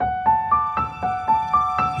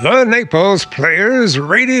The Naples Players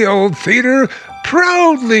Radio Theater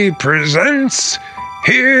proudly presents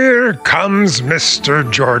Here Comes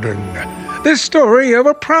Mr. Jordan, the story of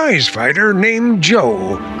a prize fighter named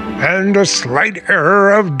Joe and a slight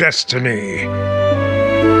error of destiny.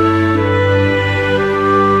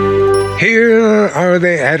 Here are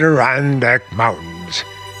the Adirondack Mountains.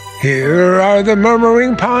 Here are the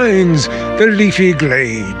murmuring pines, the leafy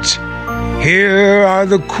glades. Here are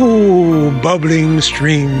the cool, bubbling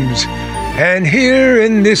streams. And here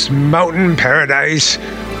in this mountain paradise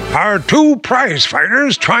are two prize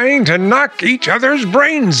fighters trying to knock each other's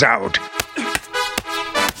brains out.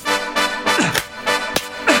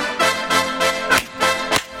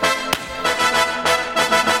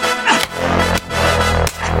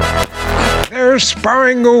 They're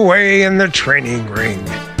sparring away in the training ring.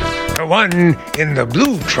 The one in the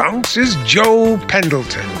blue trunks is Joe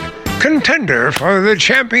Pendleton, contender for the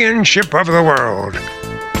championship of the world.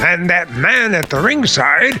 And that man at the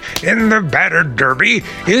ringside in the battered derby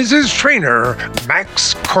is his trainer,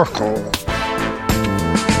 Max Corkle.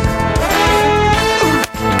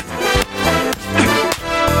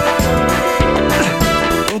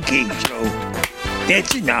 Okay, Joe.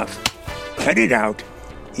 That's enough. Cut it out.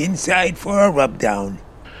 Inside for a rub-down.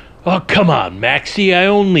 Oh, come on, Maxie. I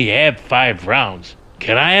only have 5 rounds.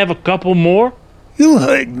 Can I have a couple more? You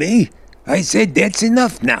heard me. I said that's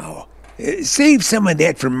enough now. Save some of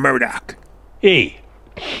that for Murdoch. Hey,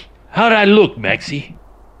 how'd I look, Maxie?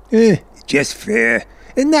 Just fair.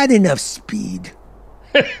 And not enough speed.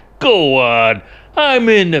 Go on. I'm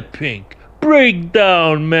in the pink. Break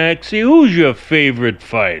down, Maxie. Who's your favorite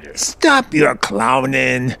fighter? Stop your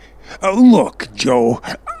clowning. Look, Joe,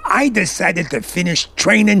 I decided to finish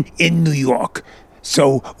training in New York.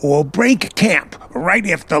 So we'll break camp right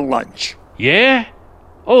after lunch. Yeah?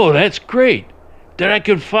 Oh, that's great. Then I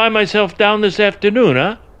can fly myself down this afternoon,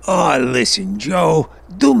 huh? Oh, listen, Joe,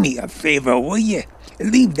 do me a favor, will you?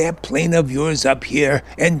 Leave that plane of yours up here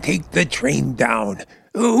and take the train down.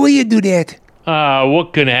 Will you do that?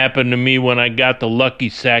 What can happen to me when I got the lucky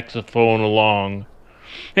saxophone along?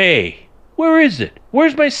 Hey, where is it?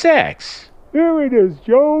 Where's my sax? Here it is,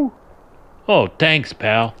 Joe. Oh, thanks,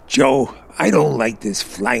 pal. Joe, I don't like this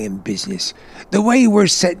flying business. The way we're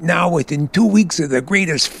set now, within 2 weeks of the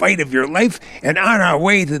greatest fight of your life and on our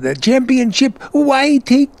way to the championship, why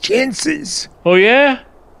take chances? Oh, yeah?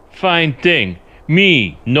 Fine thing.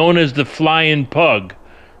 Me, known as the Flying Pug.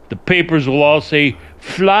 The papers will all say,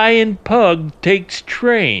 Flying Pug takes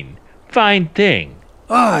train. Fine thing.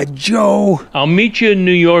 Joe. I'll meet you in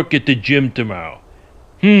New York at the gym tomorrow.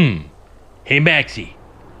 Hey, Maxie.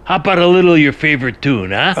 How about a little of your favorite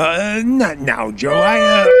tune, huh? Not now, Joe.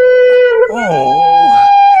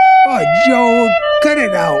 Joe, cut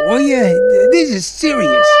it out, will you? This is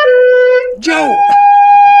serious. Joe,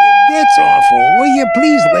 that's awful. Will you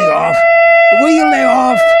please lay off? Will you lay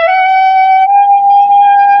off?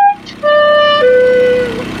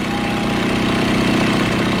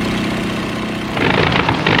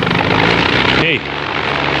 Hey,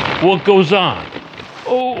 what goes on?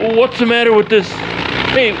 Oh, what's the matter with this?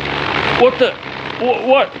 Hey,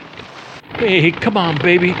 what? Hey, come on,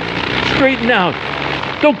 baby. Straighten out.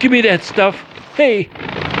 Don't give me that stuff. Hey,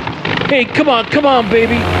 come on,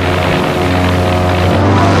 baby.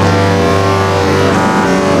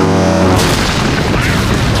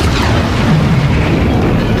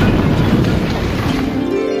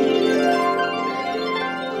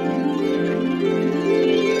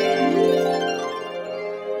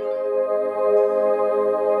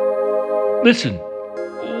 Listen,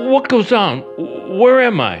 what goes on? Where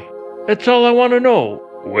am I? That's all I want to know.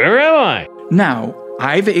 Where am I? Now,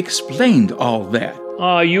 I've explained all that.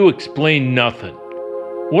 You explained nothing.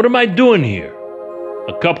 What am I doing here?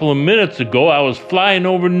 A couple of minutes ago, I was flying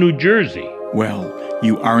over New Jersey. Well,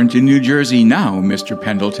 you aren't in New Jersey now, Mr.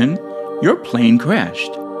 Pendleton. Your plane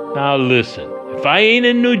crashed. Now listen, if I ain't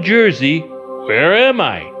in New Jersey, where am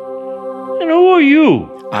I? And who are you?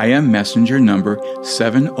 I am messenger number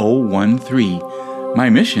 7013. My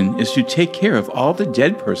mission is to take care of all the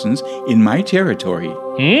dead persons in my territory.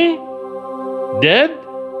 Dead?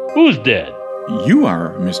 Who's dead? You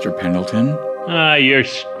are, Mr. Pendleton. You're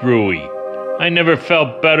screwy. I never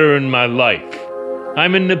felt better in my life.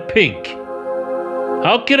 I'm in the pink.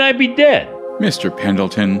 How can I be dead? Mr.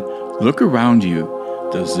 Pendleton, look around you.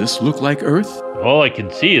 Does this look like Earth? All I can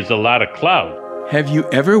see is a lot of cloud. Have you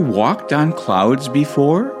ever walked on clouds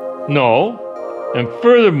before? No. And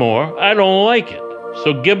furthermore, I don't like it.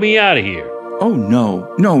 So get me out of here. Oh, no.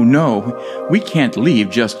 We can't leave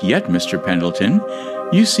just yet, Mr. Pendleton.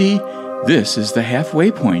 You see, this is the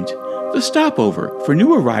halfway point. the stopover for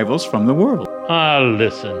new arrivals from the world. Ah,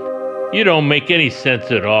 listen. You don't make any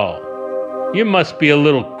sense at all. You must be a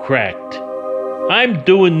little cracked. I'm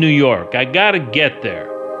due in New York. I gotta get there.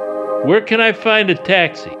 Where can I find a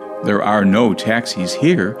taxi? There are no taxis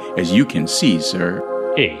here, as you can see, sir.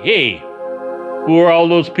 Hey, who are all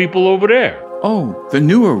those people over there? Oh, the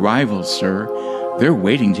new arrivals, sir. They're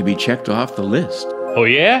waiting to be checked off the list. Oh,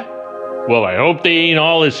 yeah? Well, I hope they ain't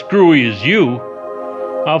all as screwy as you.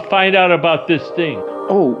 I'll find out about this thing.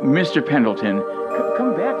 Oh, Mr. Pendleton,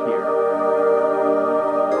 come back here.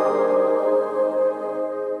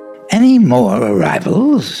 Any more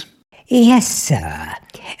arrivals? Yes, sir.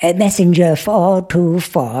 Messenger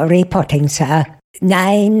 424 reporting, sir.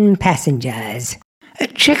 9 passengers.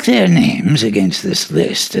 Check their names against this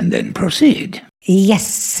list and then proceed. Yes,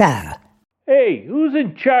 sir. Hey, who's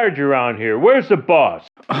in charge around here? Where's the boss?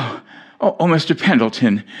 Oh, Mr.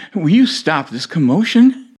 Pendleton, will you stop this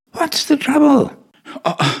commotion? What's the trouble?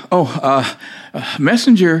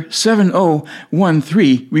 Messenger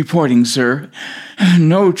 7013 reporting, sir.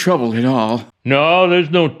 No trouble at all. No, there's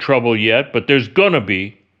no trouble yet, but there's gonna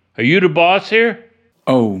be. Are you the boss here?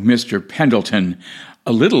 Oh, Mr. Pendleton,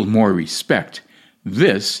 a little more respect.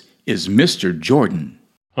 This is Mr. Jordan.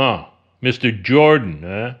 Oh, Mr. Jordan,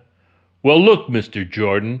 huh? Well, look, Mr.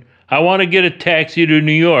 Jordan, I want to get a taxi to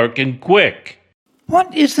New York, and quick.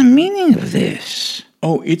 What is the meaning of this?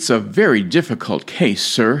 Oh, it's a very difficult case,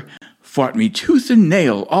 sir. Fought me tooth and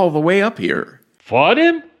nail all the way up here. Fought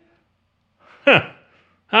him? Huh.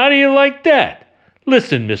 How do you like that?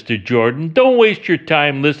 Listen, Mr. Jordan, don't waste your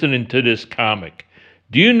time listening to this comic.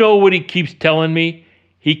 Do you know what he keeps telling me?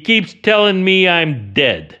 He keeps telling me I'm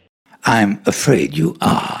dead. I'm afraid you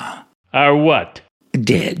are. Are what?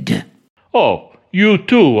 Dead. Oh, you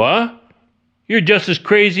too, huh? You're just as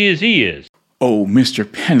crazy as he is. Oh, Mr.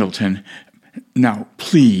 Pendleton, now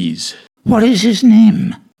please. What is his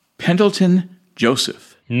name? Pendleton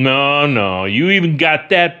Joseph. No, you even got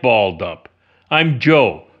that balled up. I'm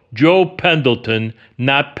Joe Pendleton,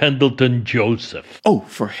 not Pendleton Joseph. Oh,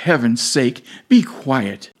 for heaven's sake, be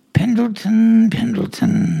quiet. Pendleton.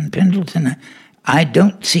 I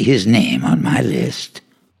don't see his name on my list.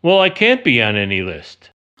 Well, I can't be on any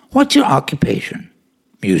list. What's your occupation?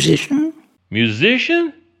 Musician?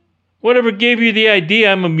 Musician? Whatever gave you the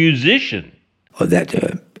idea I'm a musician? Or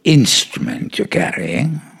that instrument you're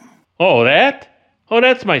carrying? Oh, that? Oh,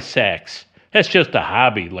 that's my sax. That's just a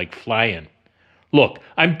hobby, like flying. Look,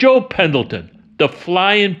 I'm Joe Pendleton, the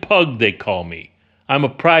flying pug, they call me. I'm a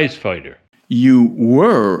prize fighter. You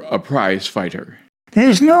were a prize fighter.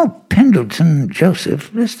 There's no Pendleton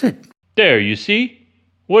Joseph listed. There, you see?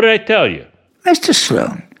 What did I tell you? Mr.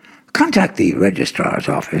 Sloan, contact the registrar's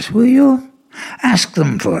office, will you? Ask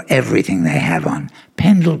them for everything they have on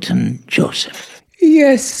Pendleton Joseph.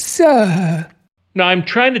 Yes, sir. Now, I'm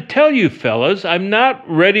trying to tell you, fellas, I'm not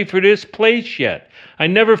ready for this place yet. I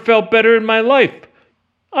never felt better in my life.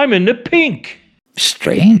 I'm in the pink.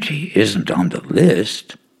 Strange he isn't on the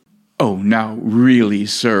list. Oh, now really,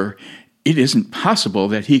 sir, it isn't possible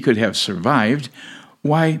that he could have survived.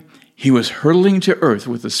 Why, he was hurtling to Earth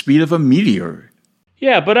with the speed of a meteor.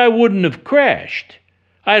 Yeah, but I wouldn't have crashed.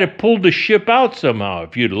 I'd have pulled the ship out somehow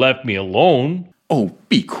if you'd left me alone. Oh,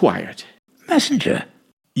 be quiet. Messenger.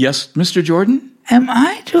 Yes, Mr. Jordan? Am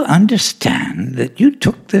I to understand that you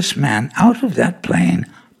took this man out of that plane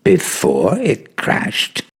before it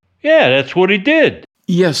crashed? Yeah, that's what he did.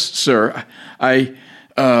 Yes, sir.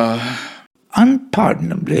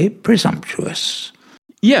 Unpardonably presumptuous.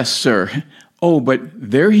 Yes, sir. Oh, but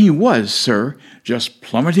there he was, sir, just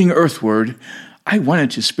plummeting earthward. I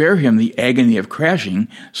wanted to spare him the agony of crashing,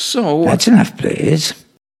 so... That's enough, please.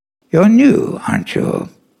 You're new, aren't you?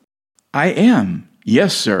 I am.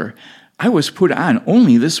 Yes, sir. I was put on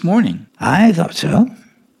only this morning. I thought so.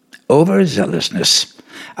 Overzealousness.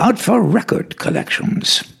 Out for record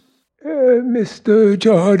collections. Mr.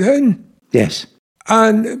 Jordan? Yes.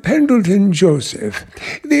 On Pendleton Joseph,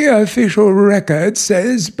 the official record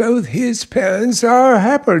says both his parents are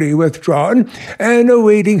happily withdrawn and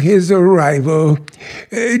awaiting his arrival.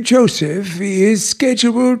 Joseph is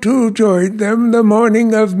scheduled to join them the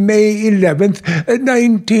morning of May 11th,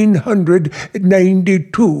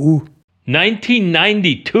 1992.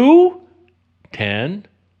 1992? 10,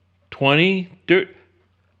 20, 30...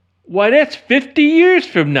 Why, that's 50 years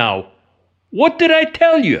from now. What did I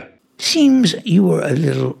tell you? Seems you were a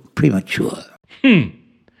little premature.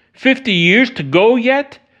 50 years to go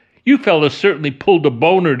yet? You fellas certainly pulled a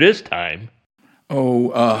boner this time.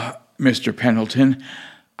 Oh, Mr. Pendleton,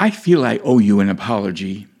 I feel I owe you an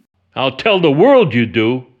apology. I'll tell the world you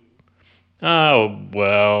do. Oh,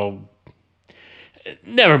 well...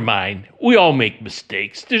 Never mind. We all make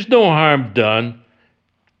mistakes. There's no harm done.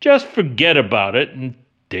 Just forget about it and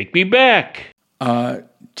take me back.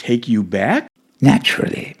 Take you back?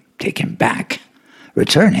 Naturally, take him back.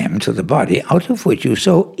 Return him to the body out of which you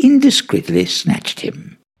so indiscreetly snatched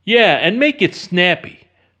him. Yeah, and make it snappy.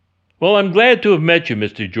 Well, I'm glad to have met you,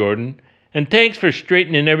 Mr. Jordan, and thanks for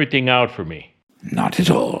straightening everything out for me. Not at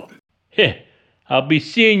all. Heh, I'll be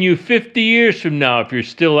seeing you 50 years from now if you're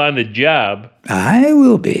still on the job. I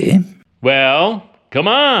will be. Well, come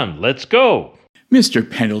on, let's go. Mr.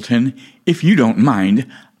 Pendleton, if you don't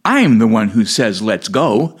mind, I'm the one who says let's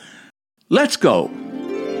go. Let's go.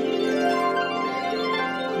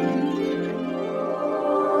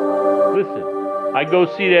 Listen, I go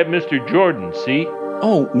see that Mr. Jordan, see?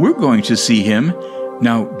 Oh, we're going to see him.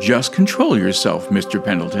 Now, just control yourself, Mr.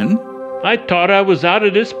 Pendleton. I thought I was out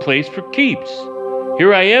of this place for keeps.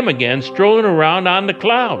 Here I am again, strolling around on the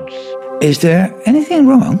clouds. Is there anything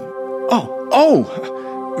wrong?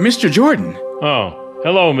 Oh, Mr. Jordan. Oh,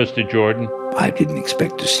 hello, Mr. Jordan. I didn't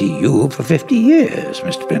expect to see you for 50 years,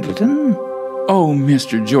 Mr. Pendleton. Oh,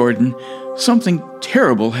 Mr. Jordan, something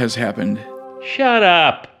terrible has happened. Shut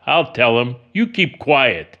up. I'll tell him. You keep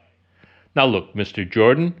quiet. Now look, Mr.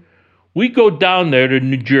 Jordan, we go down there to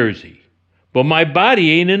New Jersey, but my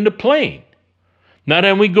body ain't in the plane. Now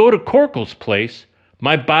then we go to Corkle's place,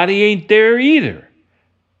 my body ain't there either.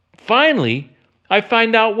 Finally, I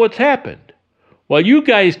find out what's happened. While you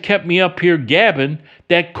guys kept me up here gabbing,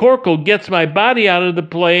 that Corkle gets my body out of the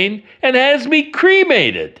plane and has me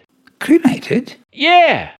cremated. Cremated?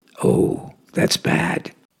 Yeah. Oh, that's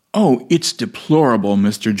bad. Oh, it's deplorable,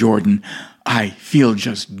 Mr. Jordan. I feel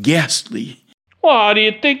just ghastly. Well, how do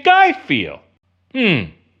you think I feel?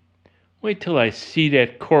 Wait till I see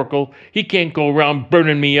that Corkle. He can't go around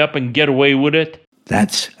burning me up and get away with it.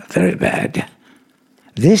 That's very bad.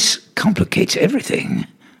 This complicates everything.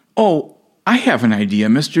 Oh, I have an idea,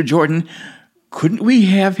 Mr. Jordan. Couldn't we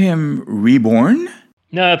have him reborn?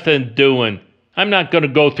 Nothing doing. I'm not going to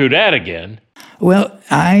go through that again. Well,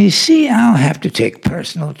 I see I'll have to take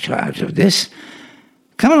personal charge of this.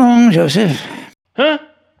 Come along, Joseph. Huh?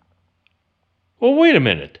 Well, wait a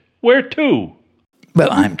minute. Where to? Well,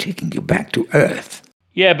 I'm taking you back to Earth.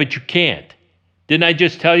 Yeah, but you can't. Didn't I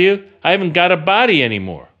just tell you? I haven't got a body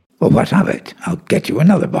anymore. Well, what of it? I'll get you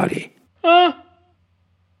another body. Huh?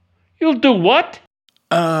 You'll do what?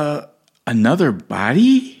 Another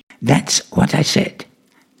body? That's what I said.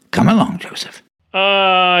 Come along, Joseph.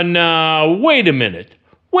 No, wait a minute.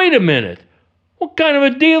 Wait a minute. What kind of a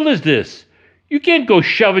deal is this? You can't go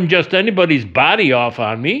shoving just anybody's body off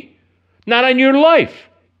on me. Not on your life.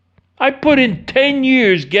 I put in 10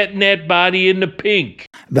 years getting that body in the pink.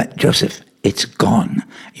 But, Joseph, it's gone.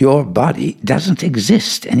 Your body doesn't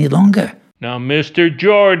exist any longer. Now, Mr.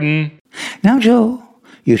 Jordan. Now, Joe,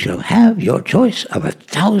 you shall have your choice of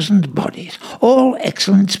 1,000 bodies, all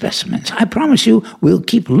excellent specimens. I promise you we'll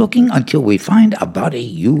keep looking until we find a body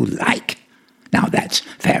you like. Now, that's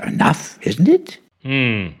fair enough, isn't it?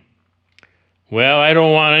 Well, I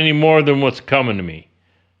don't want any more than what's coming to me.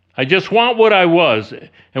 I just want what I was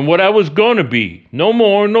and what I was going to be. No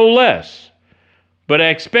more, no less. But I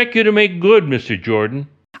expect you to make good, Mr. Jordan.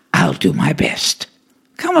 I'll do my best.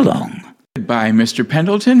 Come along. Goodbye, Mr.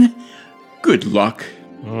 Pendleton. Good luck.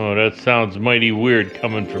 Oh, that sounds mighty weird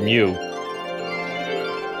coming from you.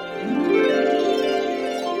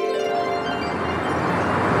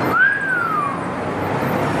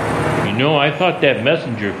 You know, I thought that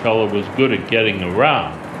messenger fellow was good at getting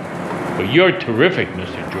around. But you're terrific,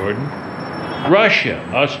 Mr. Jordan. Russia,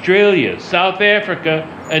 Australia, South Africa,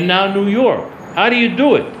 and now New York. How do you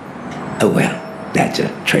do it? Oh, well, that's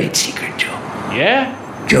a trade secret, Joe. Yeah?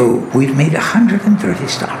 Joe, we've made 130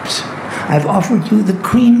 stops. I've offered you the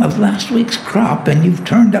cream of last week's crop, and you've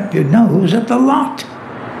turned up your nose at the lot.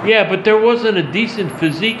 Yeah, but there wasn't a decent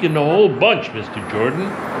physique in the whole bunch, Mr. Jordan.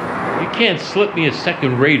 You can't slip me a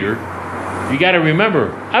second-rater. You gotta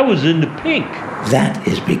remember, I was in the pink. That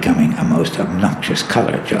is becoming a most obnoxious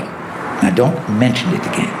color, Joe. Now don't mention it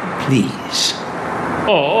again, please.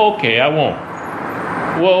 Oh, okay, I won't.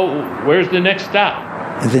 Well, where's the next stop?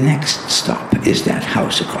 The next stop is that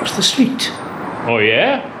house across the street. Oh,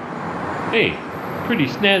 yeah? Hey, pretty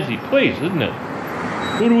snazzy place, isn't it?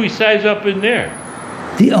 Who do we size up in there?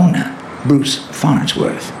 The owner, Bruce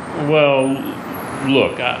Farnsworth. Well,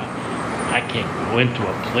 look, I can't go into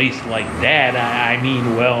a place like that. I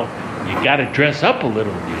mean, well, you gotta dress up a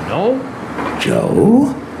little, you know?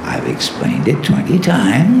 Joe, I've explained it 20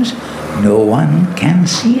 times. No one can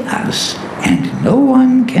see us, and no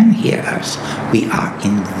one can hear us. We are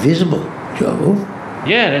invisible, Joe.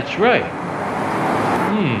 Yeah, that's right.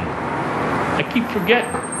 I keep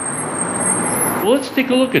forgetting. Well, let's take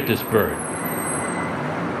a look at this bird.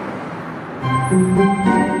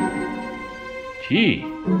 Gee.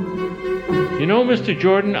 You know, Mr.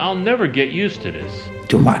 Jordan, I'll never get used to this.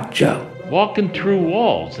 To what, Joe? Walking through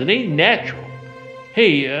walls. It ain't natural.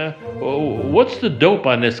 Hey, what's the dope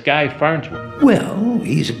on this guy Farnsworth? Well,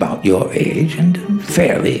 he's about your age and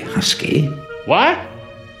fairly husky. What?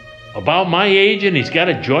 About my age and he's got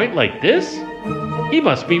a joint like this? He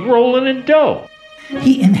must be rolling in dough.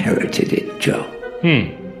 He inherited it, Joe.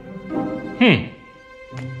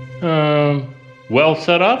 Well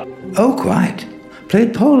set up? Oh, quite.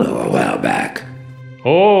 Played polo a while back.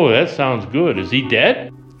 Oh, that sounds good. Is he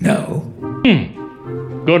dead? No.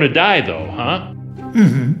 Gonna die though, huh?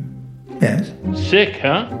 Yes. Sick,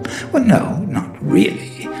 huh? Well, no, not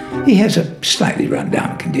really. He has a slightly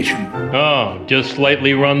run-down condition. Oh, just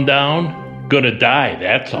slightly run down? Gonna die,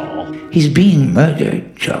 that's all. He's being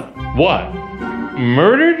murdered, Joe. What?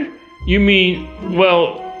 Murdered? You mean,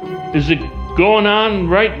 well, is it going on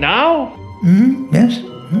right now? Yes.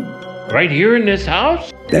 Right here in this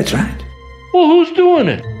house? That's right. Well, who's doing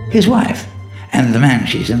it? His wife, and the man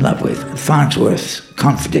she's in love with, Farnsworth's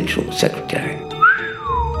confidential secretary.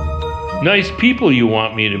 Nice people you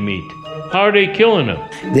want me to meet. How are they killing him?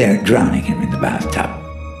 They're drowning him in the bathtub.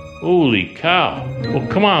 Holy cow. Well,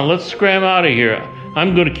 come on, let's scram out of here.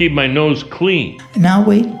 I'm going to keep my nose clean. Now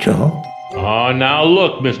wait, Joe. Oh, now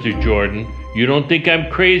look, Mr. Jordan. You don't think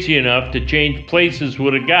I'm crazy enough to change places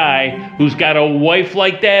with a guy who's got a wife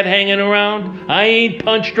like that hanging around? I ain't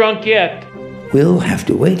punch drunk yet. We'll have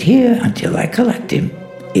to wait here until I collect him.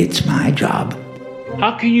 It's my job.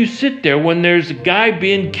 How can you sit there when there's a guy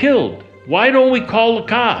being killed? Why don't we call the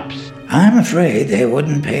cops? I'm afraid they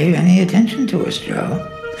wouldn't pay any attention to us, Joe.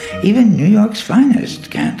 Even New York's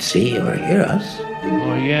finest can't see or hear us.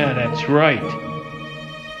 Oh, yeah, that's right.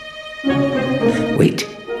 Wait,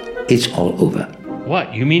 it's all over.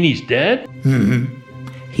 What, you mean he's dead?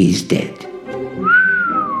 He's dead.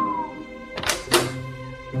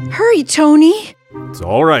 Hurry, Tony. It's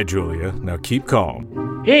all right, Julia. Now keep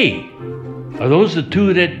calm. Hey, are those the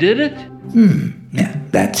two that did it? Yeah,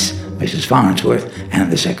 that's Mrs. Farnsworth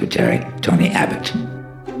and the secretary, Tony Abbott.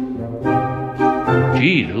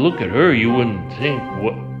 Gee, to look at her, you wouldn't think,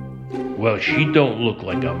 well, she don't look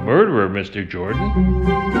like a murderer, Mr.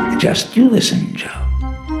 Jordan. Just you listen, Joe.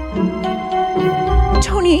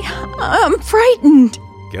 Tony, I'm frightened.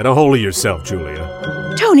 Get a hold of yourself,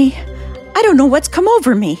 Julia. Tony, I don't know what's come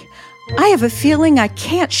over me. I have a feeling I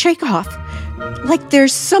can't shake off. Like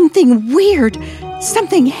there's something weird,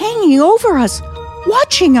 something hanging over us,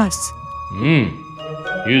 watching us.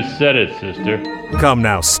 You said it, sister. Come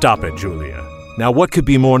now, stop it, Julia. Now, what could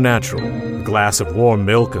be more natural? A glass of warm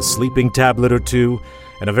milk, a sleeping tablet or two,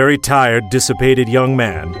 and a very tired, dissipated young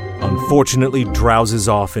man unfortunately drowses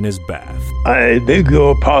off in his bath. I beg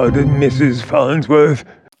your pardon, Mrs. Farnsworth.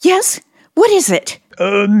 Yes? What is it?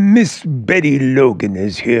 Miss Betty Logan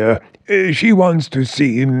is here. She wants to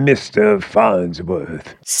see Mr.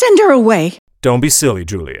 Farnsworth. Send her away. Don't be silly,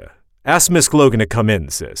 Julia. Ask Miss Logan to come in,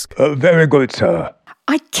 Sisk. Very good, sir.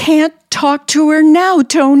 I can't talk to her now,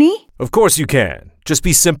 Tony. Of course you can. Just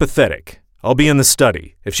be sympathetic. I'll be in the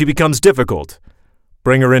study. If she becomes difficult,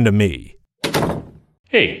 bring her into me.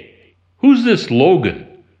 Hey, who's this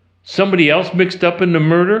Logan? Somebody else mixed up in the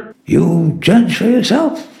murder? You judge for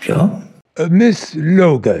yourself, Joe. Miss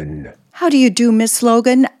Logan. How do you do, Miss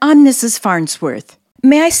Logan? I'm Mrs. Farnsworth.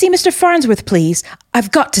 May I see Mr. Farnsworth, please?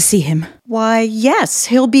 I've got to see him. Why, yes,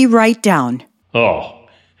 he'll be right down. Oh,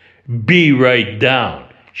 be right down.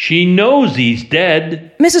 She knows he's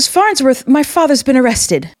dead. Mrs. Farnsworth, my father's been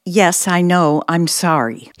arrested. Yes, I know. I'm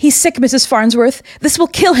sorry. He's sick, Mrs. Farnsworth. This will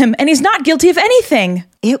kill him, and he's not guilty of anything.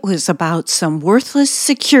 It was about some worthless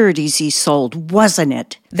securities he sold, wasn't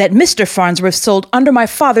it? That Mr. Farnsworth sold under my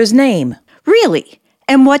father's name. Really?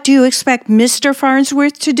 And what do you expect Mr.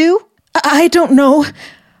 Farnsworth to do? I don't know,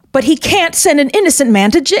 but he can't send an innocent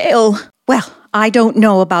man to jail. Well, I don't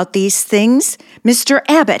know about these things. Mr.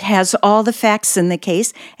 Abbott has all the facts in the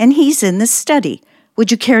case, and he's in the study.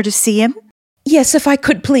 Would you care to see him? Yes, if I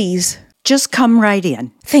could, please. Just come right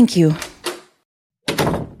in. Thank you.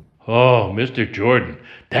 Oh, Mr. Jordan,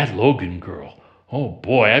 that Logan girl. Oh,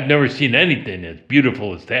 boy, I've never seen anything as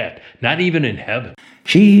beautiful as that. Not even in heaven.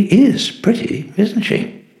 She is pretty, isn't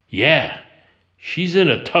she? Yeah, she's in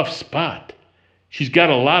a tough spot. She's got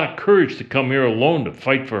a lot of courage to come here alone to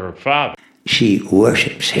fight for her father. She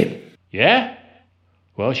worships him. Yeah?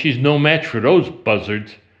 Well, she's no match for those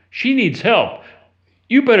buzzards. She needs help.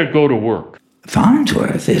 You better go to work.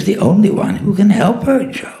 Farnsworth is the only one who can help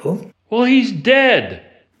her, Joe. Well, he's dead.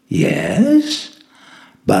 Yes,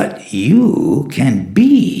 But you can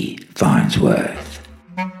be Farnsworth.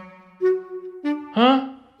 Huh?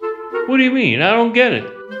 What do you mean? I don't get it.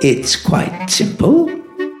 It's quite simple.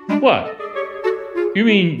 What? You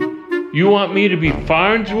mean you want me to be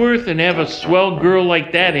Farnsworth and have a swell girl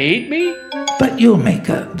like that hate me? But you'll make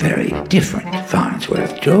a very different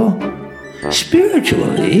Farnsworth, Joe.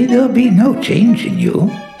 Spiritually, there'll be no change in you.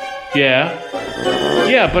 Yeah.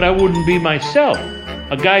 Yeah, but I wouldn't be myself.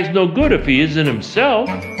 A guy's no good if he isn't himself.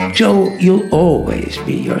 Joe, you'll always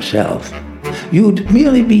be yourself. You'd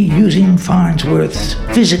merely be using Farnsworth's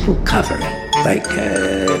physical covering, like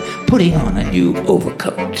putting on a new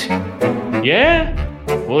overcoat. Yeah?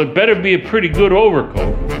 Well, it better be a pretty good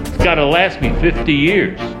overcoat. It's gotta last me 50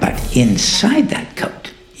 years. But inside that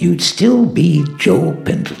coat, you'd still be Joe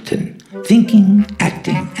Pendleton, thinking,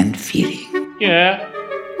 acting, and feeling. Yeah.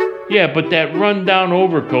 Yeah, but that run-down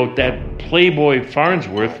overcoat, that Playboy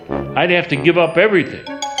Farnsworth, I'd have to give up everything.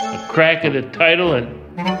 A crack at a title and...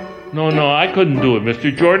 No, I couldn't do it,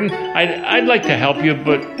 Mr. Jordan. I'd like to help you,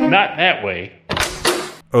 but not that way.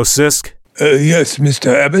 Oh, Sisk? Yes,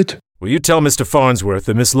 Mr. Abbott? Will you tell Mr. Farnsworth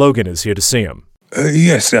that Miss Logan is here to see him?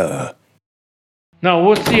 Yes, sir. Now,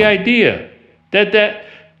 what's the idea? That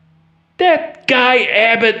guy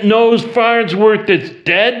Abbott knows Farnsworth is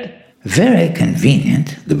dead? Very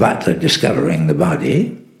convenient, the butler discovering the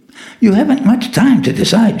body. You haven't much time to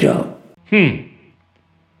decide, Joe.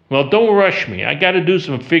 Well, don't rush me. I gotta do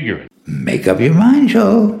some figuring. Make up your mind,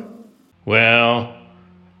 Joe. Well,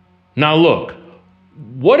 now look.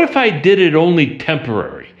 What if I did it only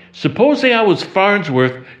temporary? Supposing I was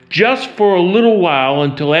Farnsworth just for a little while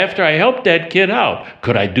until after I helped that kid out.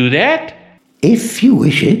 Could I do that? If you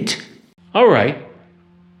wish it. All right.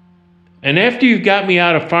 And after you've got me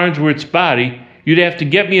out of Farnsworth's body, you'd have to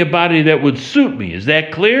get me a body that would suit me. Is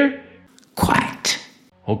that clear? Quite.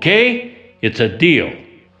 Okay? It's a deal.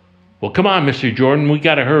 Well, come on, Mr. Jordan. We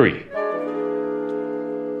gotta hurry.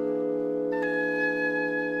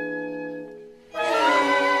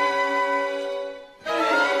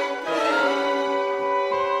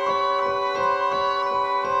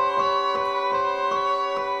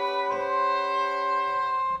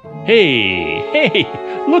 Hey,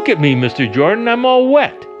 look at me, Mr. Jordan. I'm all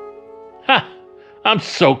wet. Ha! I'm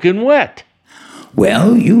soaking wet.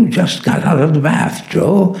 Well, you just got out of the bath,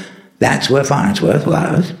 Joe. That's where Farnsworth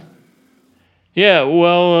was. Yeah,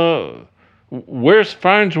 well, where's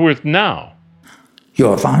Farnsworth now?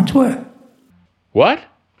 You're Farnsworth. What?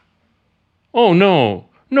 Oh, no,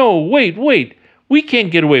 wait. We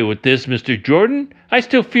can't get away with this, Mr. Jordan. I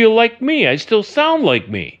still feel like me. I still sound like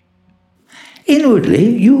me.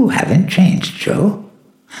 Inwardly, you haven't changed, Joe.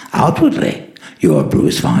 Outwardly, you're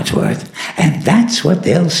Bruce Farnsworth, and that's what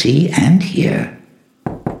they'll see and hear.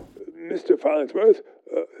 Mr. Farnsworth,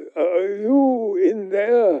 are you in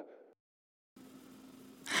there?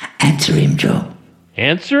 Answer him, Joe.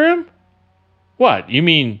 Answer him? What, you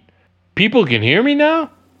mean people can hear me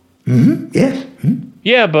now? Yes.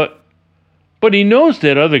 Yeah, but he knows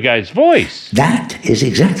that other guy's voice. That is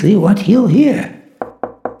exactly what he'll hear.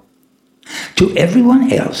 To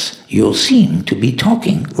everyone else, you'll seem to be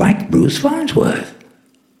talking like Bruce Farnsworth.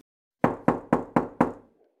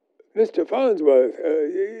 Mr. Farnsworth,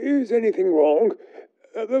 is anything wrong?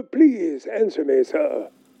 Please answer me, sir.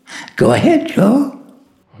 Go ahead, Joe.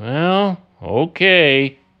 Well,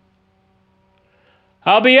 okay.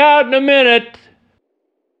 I'll be out in a minute.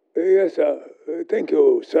 Yes, sir. Thank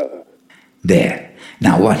you, sir. There.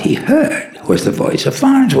 Now what he heard was the voice of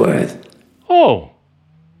Farnsworth. Oh.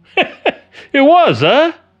 It was,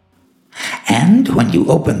 huh? And when you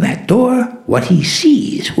open that door, what he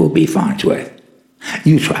sees will be Farnsworth.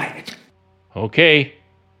 You try it. Okay.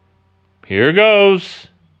 Here goes.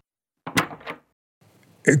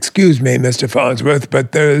 Excuse me, Mr. Farnsworth,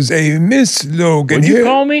 but there's a Miss Logan What'd here. you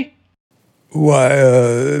call me? Why,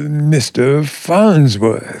 Mr.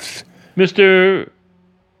 Farnsworth. Mr.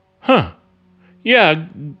 Huh. Yeah,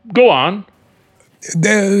 go on.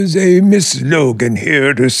 There's a Miss Logan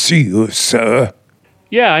here to see you, sir.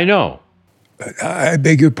 Yeah, I know. I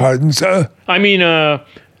beg your pardon, sir? I mean,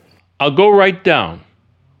 I'll go right down.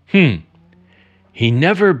 He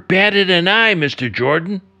never batted an eye, Mr.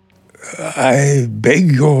 Jordan. I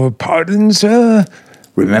beg your pardon, sir?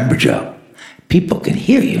 Remember, Joe, people can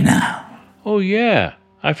hear you now. Oh, yeah,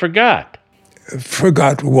 I forgot.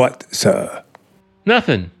 Forgot what, sir?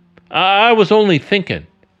 Nothing. I was only thinking.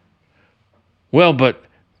 Well, but,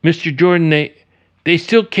 Mr. Jordan, they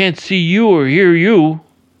still can't see you or hear you.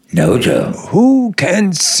 No, Joe. Who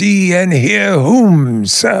can see and hear whom,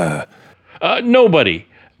 sir? Nobody.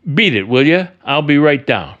 Beat it, will you? I'll be right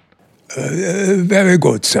down. Very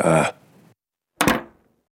good, sir.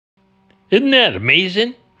 Isn't that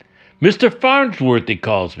amazing? Mr. Farnsworth, he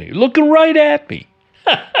calls me, looking right at me.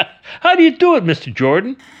 How do you do it, Mr.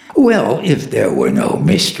 Jordan? Well, if there were no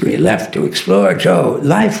mystery left to explore, Joe,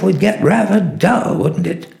 life would get rather dull, wouldn't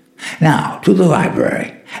it? Now, to the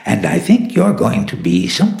library, and I think you're going to be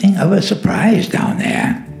something of a surprise down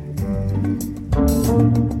there.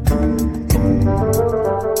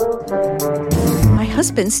 My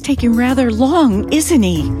husband's taking rather long, isn't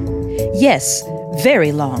he? Yes,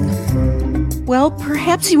 very long. Well,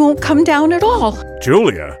 perhaps he won't come down at all.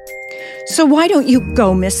 Julia? So why don't you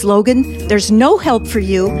go, Miss Logan? There's no help for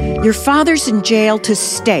you. Your father's in jail to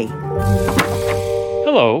stay.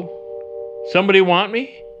 Hello. Somebody want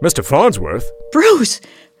me? Mr. Farnsworth? Bruce,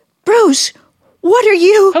 what are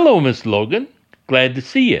you? Hello, Miss Logan. Glad to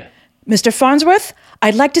see you. Mr. Farnsworth,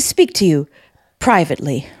 I'd like to speak to you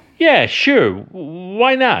privately. Yeah, sure.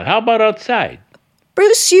 Why not? How about outside?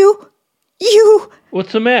 Bruce, you...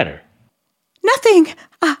 What's the matter? Nothing.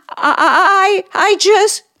 I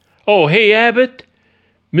just... Oh, hey, Abbott.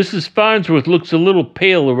 Mrs. Farnsworth looks a little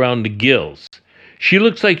pale around the gills. She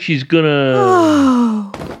looks like she's gonna...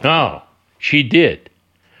 Oh, she did.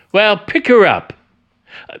 Well, pick her up.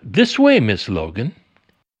 This way, Miss Logan.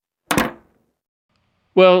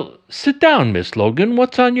 Well, sit down, Miss Logan.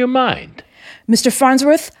 What's on your mind? Mr.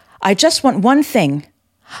 Farnsworth, I just want one thing.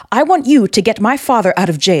 I want you to get my father out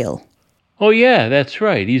of jail. Oh, yeah, that's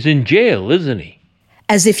right. He's in jail, isn't he?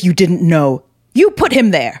 As if you didn't know. You put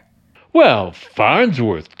him there. Well,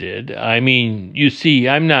 Farnsworth did. I mean, you see,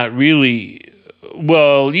 I'm not really...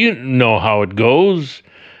 Well, you know how it goes.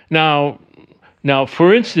 Now,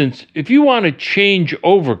 for instance, if you want to change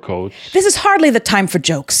overcoats... This is hardly the time for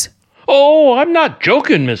jokes. Oh, I'm not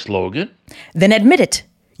joking, Miss Logan. Then admit it.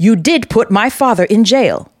 You did put my father in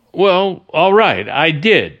jail. Well, all right, I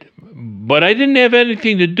did. But I didn't have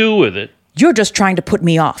anything to do with it. You're just trying to put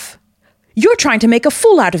me off. You're trying to make a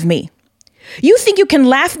fool out of me. You think you can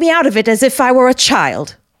laugh me out of it as if I were a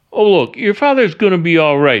child. Oh, look, your father's going to be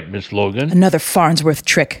all right, Miss Logan. Another Farnsworth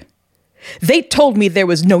trick. They told me there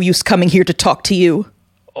was no use coming here to talk to you.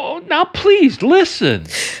 Oh, now please, listen.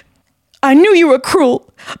 I knew you were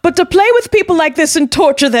cruel, but to play with people like this and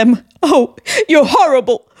torture them, oh, you're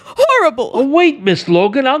horrible, horrible. Oh, wait, Miss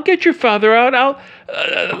Logan, I'll get your father out.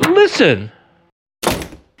 Listen.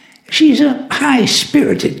 She's a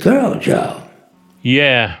high-spirited girl, Joe.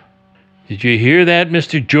 Yeah. Did you hear that,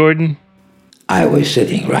 Mr. Jordan? I was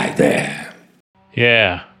sitting right there.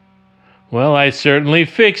 Yeah. Well, I certainly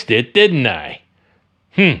fixed it, didn't I?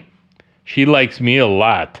 She likes me a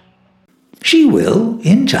lot. She will,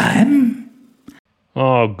 in time.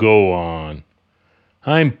 Oh, go on.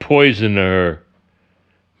 I'm poison to her.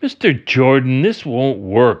 Mr. Jordan, this won't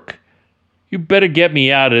work. You better get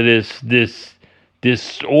me out of this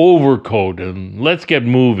overcoat and let's get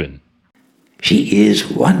moving. She is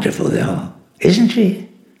wonderful, though, isn't she?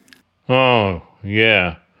 Oh,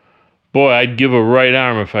 yeah. Boy, I'd give a right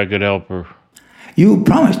arm if I could help her. You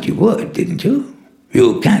promised you would, didn't you?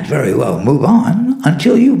 You can't very well move on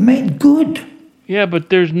until you've made good. Yeah, but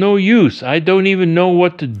there's no use. I don't even know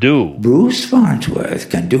what to do. Bruce Farnsworth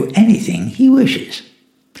can do anything he wishes.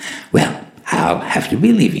 Well, I'll have to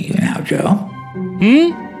be leaving you now, Joe.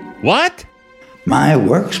 What? My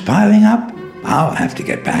work's piling up. I'll have to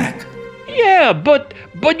get back. Yeah, but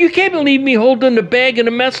you can't leave me holding the bag in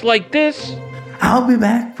a mess like this. I'll be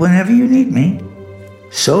back whenever you need me.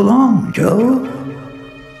 So long, Joe.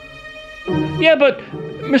 Yeah, but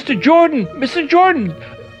Mr. Jordan,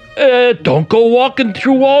 don't go walking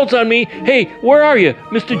through walls on me. Hey, where are you?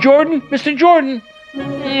 Mr. Jordan?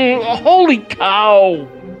 Holy cow!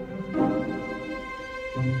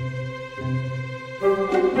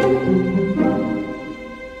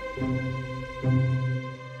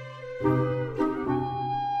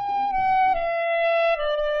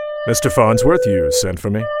 Mr. Farnsworth, you sent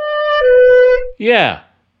for me? Yeah.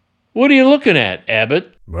 What are you looking at,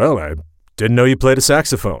 Abbott? Well, I didn't know you played a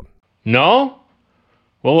saxophone. No?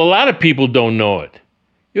 Well, a lot of people don't know it.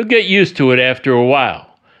 You'll get used to it after a while.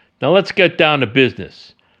 Now let's get down to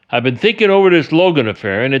business. I've been thinking over this Logan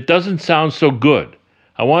affair, and it doesn't sound so good.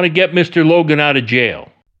 I want to get Mr. Logan out of jail.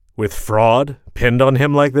 With fraud pinned on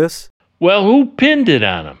him like this? Well, who pinned it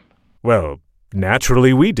on him? Well,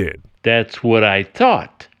 naturally we did. That's what I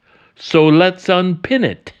thought. So let's unpin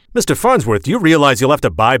it. Mr. Farnsworth, do you realize you'll have to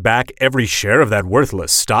buy back every share of that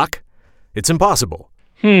worthless stock? It's impossible.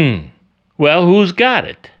 Well, who's got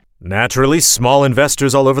it? Naturally, small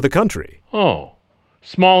investors all over the country. Oh,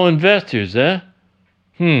 small investors, eh?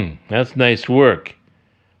 That's nice work.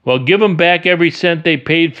 Well, give them back every cent they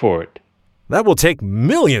paid for it. That will take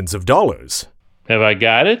millions of dollars. Have I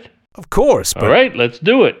got it? Of course, but... All right, let's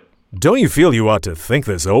do it. Don't you feel you ought to think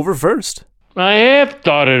this over first? I have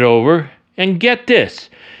thought it over, and get this.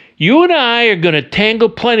 You and I are going to tangle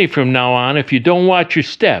plenty from now on if you don't watch your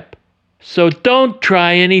step. So don't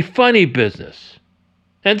try any funny business.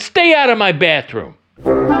 And stay out of my bathroom.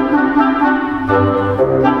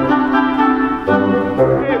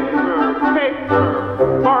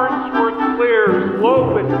 Farnsworth clears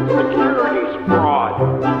Logan securities fraud.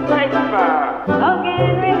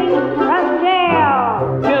 Logan released from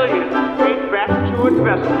jail. Millions paid back to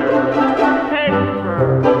investors.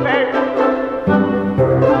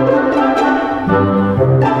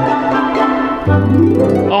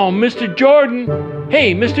 Oh, Mr. Jordan.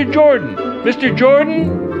 Hey, Mr. Jordan. Mr.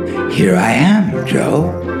 Jordan? Here I am, Joe.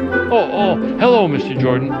 Oh, hello, Mr.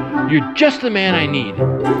 Jordan. You're just the man I need.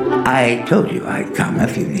 I told you I'd come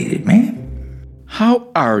if you needed me. How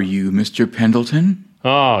are you, Mr. Pendleton?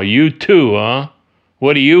 Oh, you too, huh?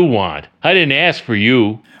 What do you want? I didn't ask for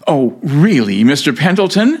you. Oh, really, Mr.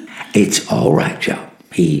 Pendleton? It's all right, Joe.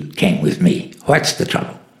 He came with me. What's the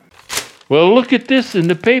trouble? Well, look at this in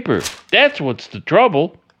the paper. That's what's the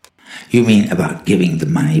trouble. You mean about giving the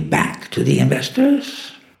money back to the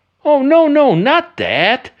investors? Oh, no, not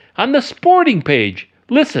that. On the sporting page.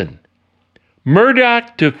 Listen.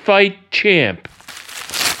 Murdoch to fight champ.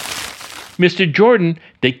 Mr. Jordan,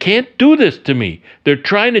 they can't do this to me. They're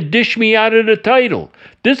trying to dish me out of the title.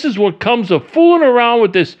 This is what comes of fooling around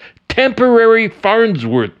with this temporary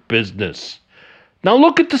Farnsworth business. Now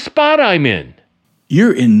look at the spot I'm in.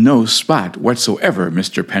 You're in no spot whatsoever,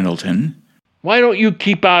 Mr. Pendleton. Why don't you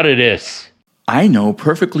keep out of this? I know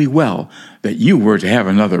perfectly well that you were to have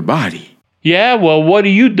another body. Yeah, well, what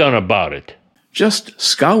have you done about it? Just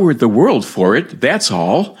scoured the world for it, that's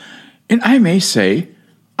all. And I may say,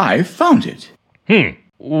 I've found it.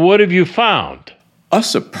 What have you found? A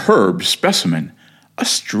superb specimen. A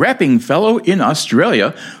strapping fellow in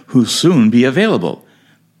Australia who'll soon be available.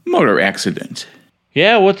 Motor accident.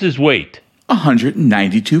 Yeah, what's his weight?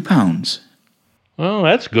 192 pounds. Well,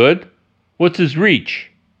 that's good. What's his reach?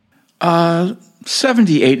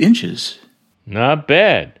 78 inches. Not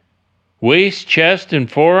bad. Waist, chest, and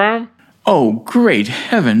forearm? Oh, great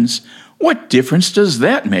heavens. What difference does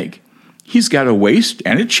that make? He's got a waist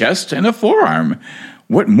and a chest and a forearm.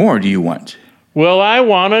 What more do you want? Well, I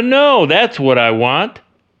want to know. That's what I want.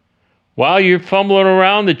 While you're fumbling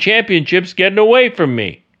around, the championship's getting away from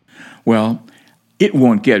me. Well, it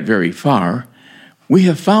won't get very far. We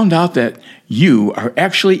have found out that you are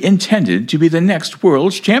actually intended to be the next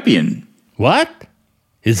world's champion. What?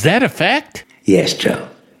 Is that a fact? Yes, Joe.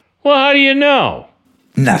 Well, how do you know?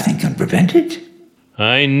 Nothing can prevent it.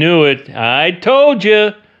 I knew it. I told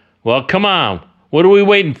you. Well, come on. What are we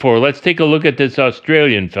waiting for? Let's take a look at this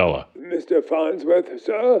Australian fella. Mr. Farnsworth,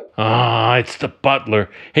 sir? It's the butler.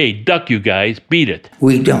 Hey, duck, you guys. Beat it.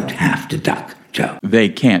 We don't have to duck, Joe. They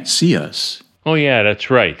can't see us. Oh, yeah, that's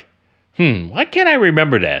right. Why can't I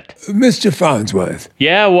remember that? Mr. Farnsworth.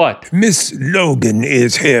 Yeah, what? Miss Logan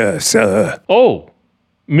is here, sir. Oh,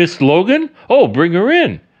 Miss Logan? Oh, bring her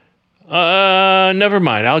in. Never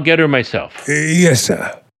mind. I'll get her myself. Yes,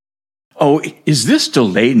 sir. Oh, is this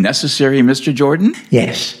delay necessary, Mr. Jordan?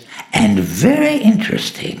 Yes, and very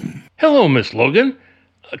interesting. Hello, Miss Logan.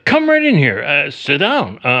 Come right in here. Sit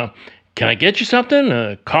down. Can I get you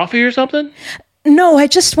something? Coffee or something? No, I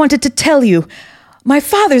just wanted to tell you. My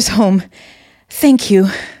father's home. Thank you.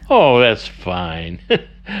 Oh, that's fine.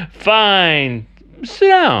 Fine. Sit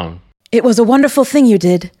down. It was a wonderful thing you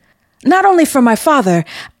did. Not only for my father,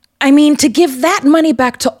 I mean to give that money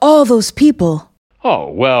back to all those people.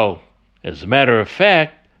 Oh, well, as a matter of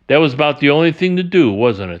fact, that was about the only thing to do,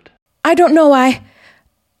 wasn't it? I don't know,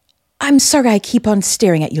 I'm sorry I keep on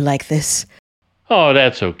staring at you like this. Oh,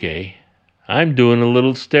 that's okay. I'm doing a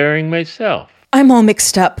little staring myself. I'm all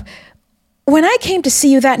mixed up. When I came to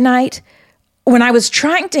see you that night, when I was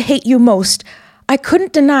trying to hate you most, I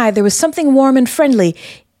couldn't deny there was something warm and friendly,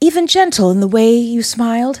 even gentle in the way you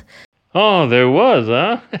smiled. Oh, there was,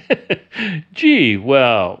 huh? Gee,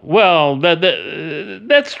 well,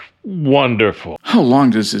 that's wonderful. How long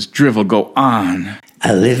does this drivel go on?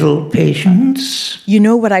 A little patience. You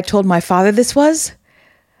know what I told my father this was?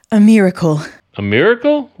 A miracle. A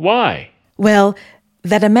miracle? Why? Well,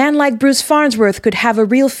 that a man like Bruce Farnsworth could have a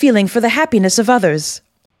real feeling for the happiness of others.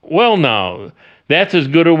 Well, now, that's as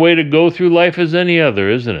good a way to go through life as any other,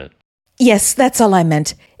 isn't it? Yes, that's all I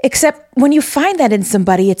meant. Except when you find that in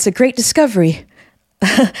somebody, it's a great discovery.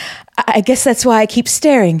 I guess that's why I keep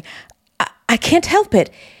staring. I can't help it.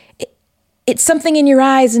 It's something in your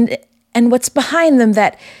eyes and what's behind them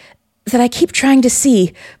that I keep trying to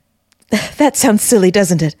see. That sounds silly,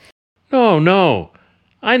 doesn't it? No.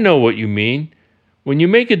 I know what you mean. When you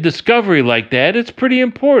make a discovery like that, it's pretty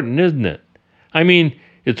important, isn't it? I mean,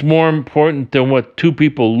 it's more important than what two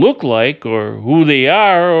people look like or who they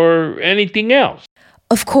are or anything else.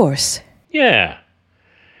 Of course. Yeah.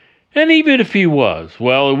 And even if he was,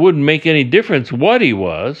 well, it wouldn't make any difference what he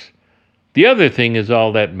was. The other thing is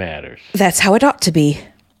all that matters. That's how it ought to be.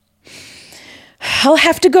 I'll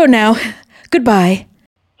have to go now. Goodbye.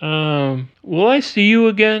 Will I see you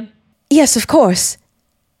again? Yes, of course.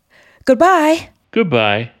 Goodbye.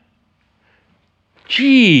 Goodbye.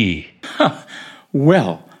 Gee.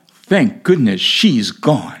 Well, thank goodness she's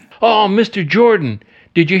gone. Oh, Mr. Jordan,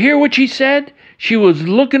 did you hear what she said? She was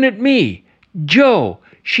looking at me. Joe,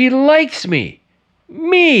 she likes me.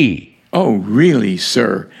 Me. Oh, really,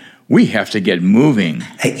 sir? We have to get moving.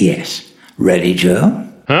 Yes. Ready, Joe?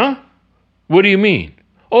 Huh? What do you mean?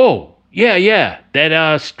 Oh, yeah, that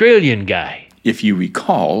Australian guy. If you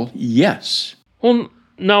recall, yes. Well,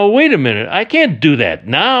 now, wait a minute. I can't do that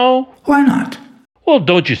now. Why not? Well,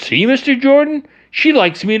 don't you see, Mr. Jordan? She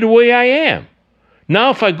likes me the way I am.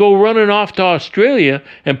 Now, if I go running off to Australia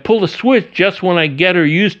and pull a switch just when I get her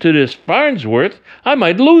used to this Farnsworth, I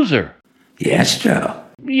might lose her. Yes, Joe.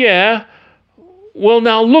 Yeah. Well,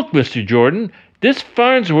 now, look, Mr. Jordan. This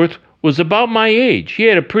Farnsworth was about my age. He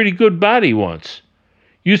had a pretty good body once.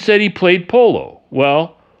 You said he played polo.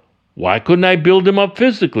 Well, why couldn't I build him up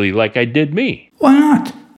physically like I did me? Why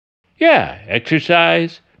not? Yeah,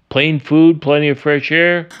 exercise, plain food, plenty of fresh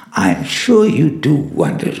air. I'm sure you'd do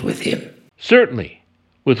wonders with him. Certainly.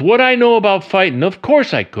 With what I know about fighting, of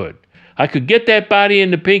course I could. I could get that body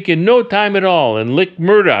into pink in no time at all and lick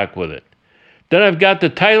Murdoch with it. Then I've got the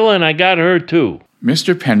title and I got her too.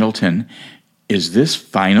 Mr. Pendleton, is this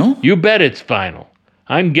final? You bet it's final.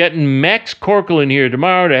 I'm getting Max Corkle in here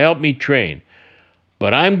tomorrow to help me train.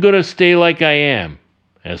 But I'm going to stay like I am,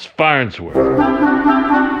 as Farnsworth.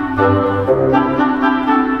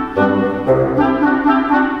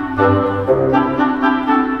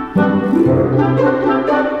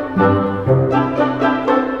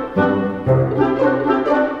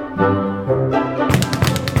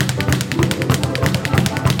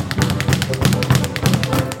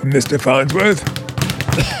 Mr. Farnsworth?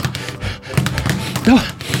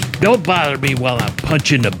 Don't bother me while I'm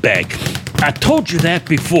punching the bag. I told you that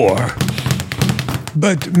before.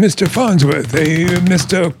 But Mr. Farnsworth,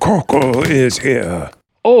 Mr. Corkle is here.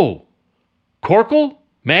 Oh, Corkle?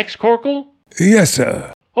 Max Corkle? Yes,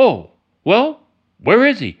 sir. Oh, well, where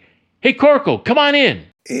is he? Hey, Corkle, come on in.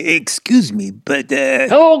 Excuse me, but,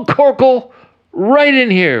 Hello, Corkle. Right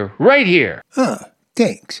in here, right here.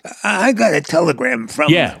 Thanks. I got a telegram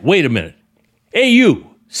from... Yeah, wait a minute. Hey, you,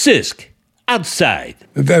 Sisk, outside.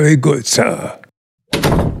 Very good, sir.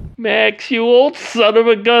 Max, you old son of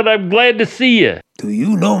a gun, I'm glad to see you. Do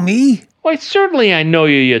you know me? Why, certainly I know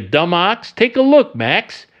you, you dumb ox. Take a look,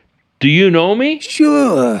 Max. Do you know me?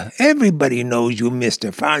 Sure. Everybody knows you,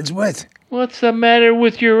 Mr. Farnsworth. What's the matter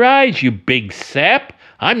with your eyes, you big sap?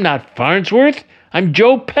 I'm not Farnsworth. I'm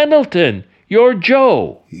Joe Pendleton. You're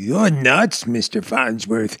Joe. You're nuts, Mr.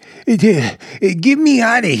 Farnsworth. Get me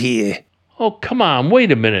out of here. Oh, come on.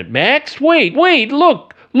 Wait a minute, Max. Wait.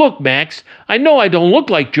 Look, Max. I know I don't look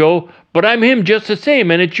like Joe, but I'm him just the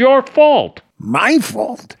same, and it's your fault. My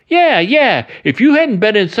fault? Yeah. If you hadn't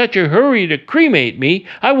been in such a hurry to cremate me,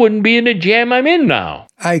 I wouldn't be in the jam I'm in now.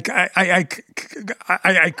 I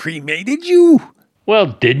cremated you? Well,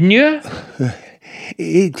 didn't you?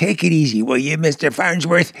 Take it easy, will you, Mr.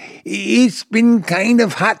 Farnsworth? It's been kind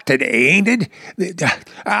of hot today, ain't it?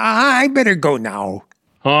 I better go now.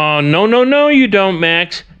 Oh, no, you don't,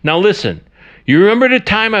 Max. Now listen, you remember the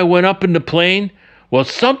time I went up in the plane? Well,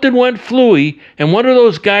 something went flooey, and one of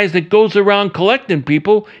those guys that goes around collecting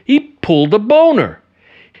people, he pulled a boner.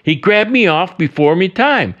 He grabbed me off before me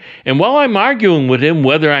time, and while I'm arguing with him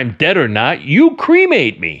whether I'm dead or not, you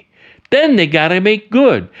cremate me. Then they gotta make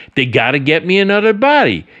good. They gotta get me another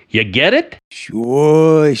body. You get it?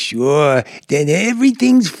 Sure. Then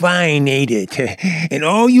everything's fine, ain't it? And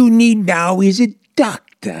all you need now is a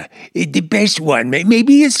doctor. The best one,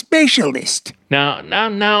 maybe a specialist. Now,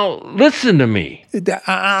 listen to me.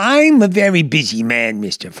 I'm a very busy man,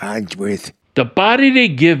 Mr. Farnsworth. The body they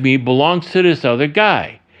give me belongs to this other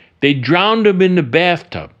guy. They drowned him in the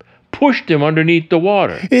bathtub, pushed him underneath the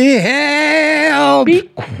water. Help! Be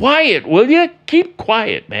quiet, will you? Keep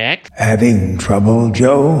quiet, Max. Having trouble,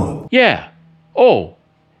 Joe? Yeah. Oh,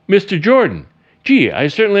 Mr. Jordan. Gee, I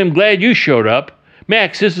certainly am glad you showed up.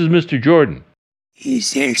 Max, this is Mr. Jordan.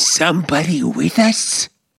 Is there somebody with us?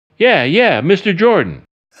 Yeah, Mr. Jordan.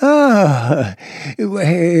 Oh,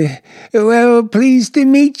 well, pleased to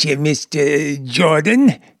meet you, Mr.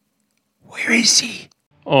 Jordan. Where is he?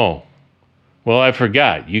 Oh, Well, I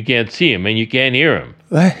forgot. You can't see him and you can't hear him.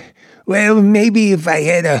 What? Well, maybe if I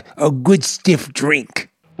had a good stiff drink.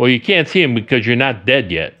 Well, you can't see him because you're not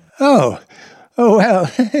dead yet. Oh,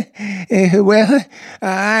 well, well,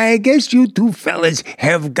 I guess you two fellas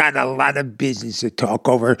have got a lot of business to talk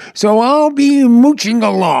over, so I'll be mooching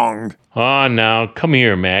along. Oh, now, come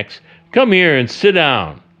here, Max. Come here and sit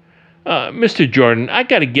down. Mr. Jordan, I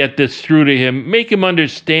got to get this through to him. Make him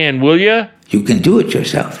understand, will you? You can do it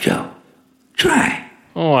yourself, Joe. Try.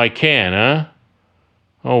 Oh, I can, huh?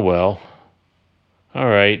 Oh, well. All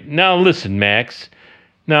right. Now, listen, Max.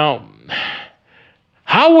 Now,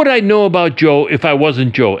 how would I know about Joe if I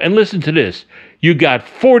wasn't Joe? And listen to this. You got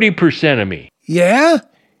 40% of me. Yeah?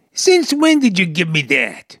 Since when did you give me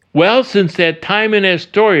that? Well, since that time in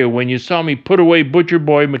Astoria when you saw me put away Butcher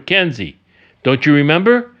Boy Mackenzie. Don't you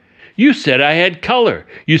remember? You said I had color.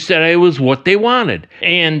 You said I was what they wanted.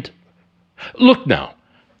 And look now.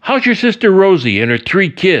 How's your sister Rosie and her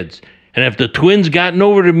 3 kids? And have the twins gotten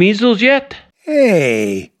over the measles yet?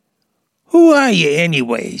 Hey, who are you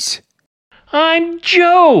anyways? I'm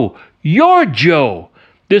Joe. You're Joe.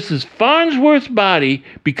 This is Farnsworth's body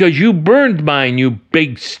because you burned mine, you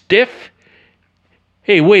big stiff.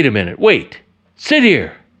 Hey, wait a minute. Wait. Sit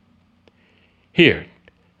here. Here.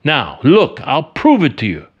 Now, look, I'll prove it to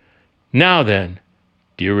you. Now then,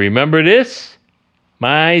 do you remember this?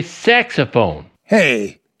 My saxophone.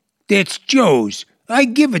 Hey, that's Joe's. I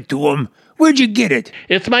give it to him. Where'd you get it?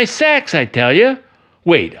 It's my sax, I tell you.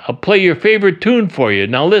 Wait, I'll play your favorite tune for you.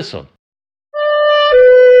 Now listen.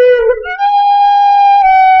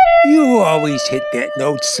 You always hit that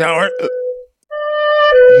note, Sour.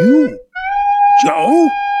 You? Joe?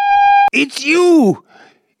 It's you!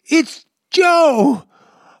 It's Joe!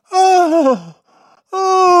 Oh!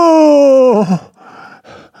 Oh!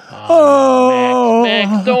 Oh,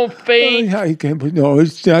 Max, don't faint. I can't, no,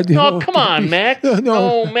 it's not. No, come on, Max.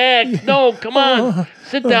 No, Max, no, come on.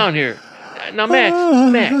 Sit down here. Now, Max,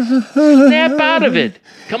 snap out of it.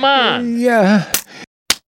 Come on. Yeah.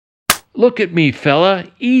 Look at me, fella.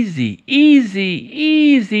 Easy, easy,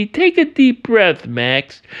 easy. Take a deep breath,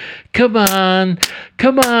 Max. Come on,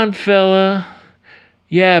 fella.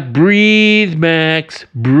 Yeah, breathe, Max,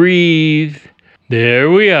 breathe.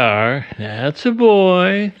 There we are. That's a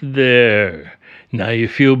boy. There. Now you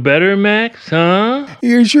feel better, Max, huh?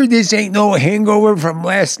 You're sure this ain't no hangover from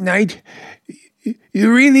last night?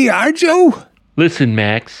 You really are, Joe? Listen,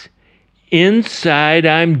 Max. Inside,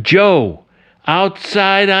 I'm Joe.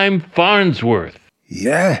 Outside, I'm Farnsworth.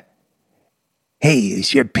 Yeah? Hey,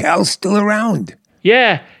 is your pal still around?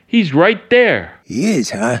 Yeah, he's right there. He is,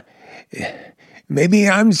 huh? Maybe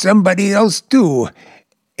I'm somebody else, too.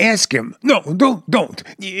 Ask him. No, don't.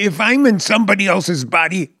 If I'm in somebody else's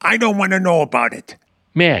body, I don't want to know about it.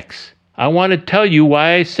 Max, I want to tell you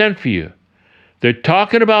why I sent for you. They're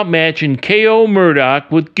talking about matching K.O. Murdoch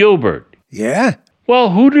with Gilbert. Yeah? Well,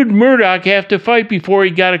 who did Murdoch have to fight before he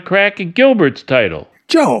got a crack at Gilbert's title?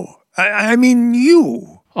 Joe, I mean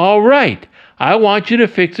you. All right. I want you to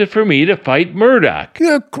fix it for me to fight Murdoch.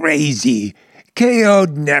 You're crazy.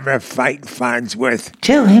 K.O.'d never fight Farnsworth.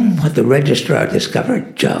 Tell him what the registrar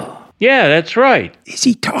discovered, Joe. Yeah, that's right. Is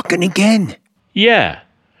he talking again? Yeah.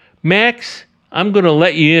 Max, I'm going to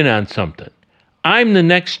let you in on something. I'm the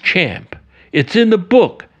next champ. It's in the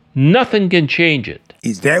book. Nothing can change it.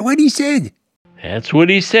 Is that what he said? That's what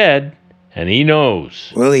he said, and he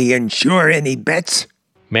knows. Will he insure any bets?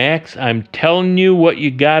 Max, I'm telling you what you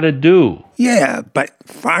gotta do. Yeah, but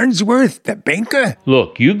Farnsworth, the banker?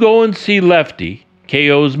 Look, you go and see Lefty,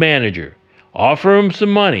 KO's manager. Offer him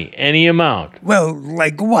some money, any amount. Well,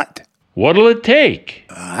 like what? What'll it take?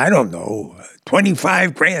 I don't know.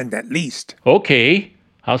 25 grand at least. Okay,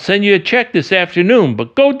 I'll send you a check this afternoon,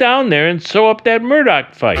 but go down there and sew up that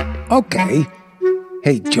Murdoch fight. Okay.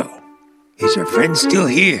 Hey, Joe, is your friend still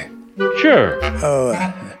here? Sure.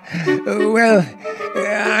 Well,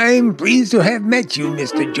 I'm pleased to have met you,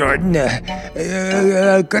 Mr. Jordan.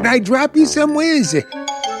 Could I drop you somewheres?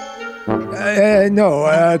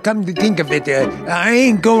 No, come to think of it, I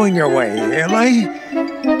ain't going your way, am I?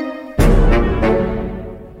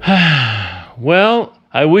 Well,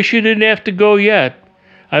 I wish you didn't have to go yet.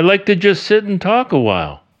 I'd like to just sit and talk a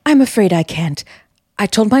while. I'm afraid I can't. I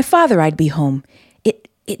told my father I'd be home.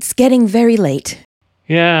 It's getting very late.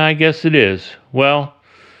 Yeah, I guess it is. Well,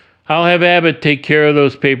 I'll have Abbott take care of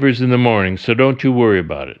those papers in the morning, so don't you worry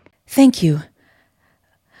about it. Thank you.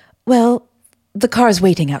 Well, the car's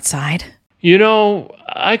waiting outside. You know,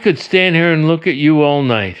 I could stand here and look at you all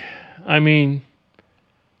night. I mean,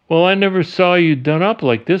 well, I never saw you done up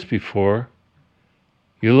like this before.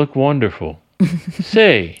 You look wonderful.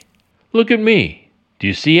 Say, look at me. Do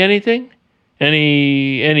you see anything?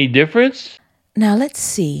 Any difference? Now let's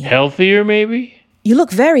see. Healthier, maybe? You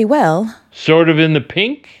look very well. Sort of in the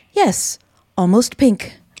pink? Yes, almost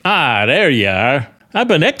pink. Ah, there you are. I've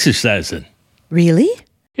been exercising. Really?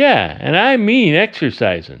 Yeah, and I mean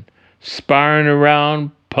exercising. Sparring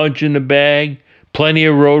around, punching the bag, plenty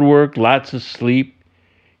of road work, lots of sleep.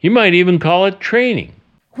 You might even call it training.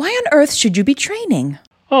 Why on earth should you be training?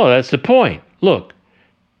 Oh, that's the point. Look,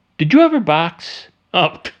 did you ever box?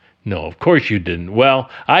 Oh, no, of course you didn't. Well,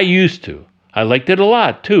 I used to. I liked it a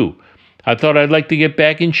lot, too. I thought I'd like to get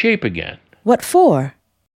back in shape again. What for?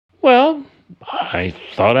 Well, I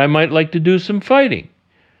thought I might like to do some fighting.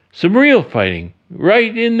 Some real fighting,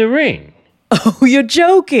 right in the ring. Oh, you're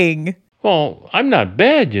joking. Well, I'm not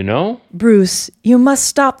bad, you know. Bruce, you must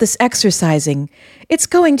stop this exercising. It's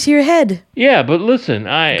going to your head. Yeah, but listen,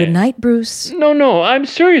 Good night, Bruce. No, I'm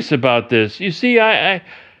serious about this. You see,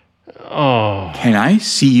 Oh. Can I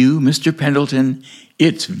see you, Mr. Pendleton?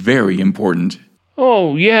 It's very important.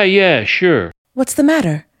 Oh, yeah, sure. What's the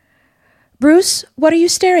matter? Bruce, what are you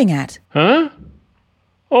staring at? Huh?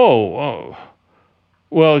 Oh.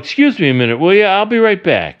 Well, excuse me a minute, will you? I'll be right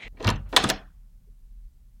back.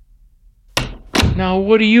 Now,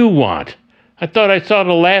 what do you want? I thought I saw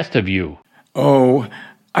the last of you. Oh,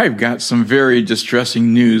 I've got some very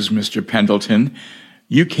distressing news, Mr. Pendleton.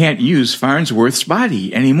 You can't use Farnsworth's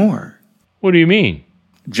body anymore. What do you mean?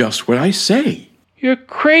 Just what I say. You're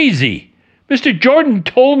crazy. Mr. Jordan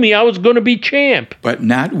told me I was going to be champ. But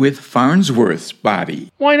not with Farnsworth's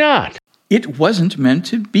body. Why not? It wasn't meant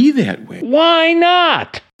to be that way. Why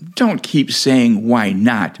not? Don't keep saying why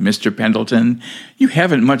not, Mr. Pendleton. You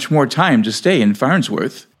haven't much more time to stay in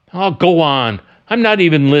Farnsworth. Oh, go on. I'm not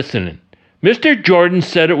even listening. Mr. Jordan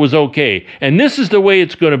said it was okay, and this is the way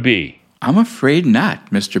it's going to be. I'm afraid not,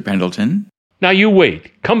 Mr. Pendleton. Now you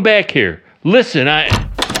wait. Come back here. Listen,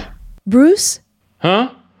 Bruce?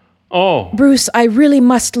 Huh? Oh. Bruce, I really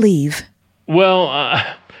must leave. Well,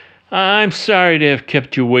 I'm sorry to have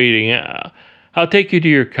kept you waiting. I'll take you to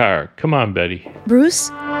your car. Come on, Betty. Bruce,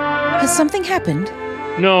 has something happened?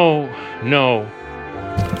 No.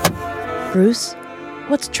 Bruce,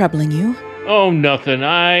 what's troubling you? Oh, nothing.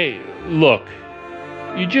 Look,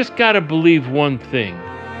 you just gotta believe one thing.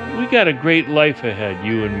 We got a great life ahead,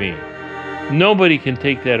 you and me. Nobody can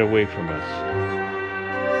take that away from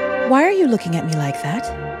us. Why are you looking at me like that?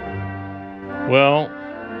 Well,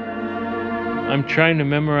 I'm trying to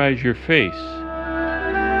memorize your face.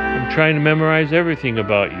 I'm trying to memorize everything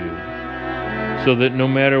about you, so that no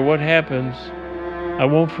matter what happens, I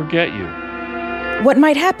won't forget you. What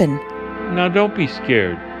might happen? Now don't be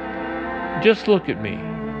scared. Just look at me.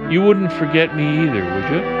 You wouldn't forget me either, would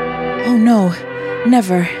you? Oh no,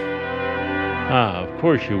 never. Of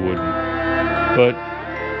course you wouldn't.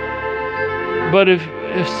 But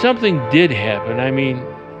if something did happen, I mean,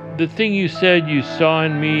 the thing you said you saw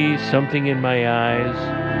in me, something in my eyes,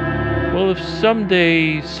 well, if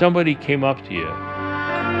someday somebody came up to you,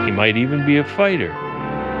 he might even be a fighter,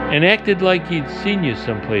 and acted like he'd seen you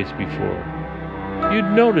someplace before,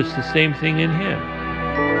 you'd notice the same thing in him.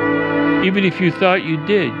 Even if you thought you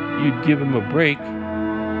did, you'd give him a break,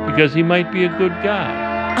 because he might be a good guy.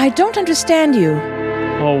 I don't understand you.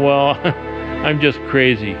 Oh, well, I'm just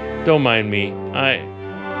crazy. Don't mind me.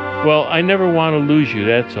 I never want to lose you,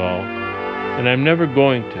 that's all. And I'm never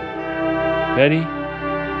going to. Betty,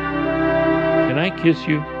 can I kiss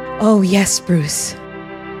you? Oh, yes, Bruce.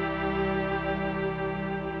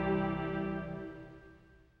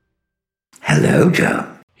 Hello, Joe.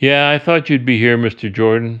 Yeah, I thought you'd be here, Mr.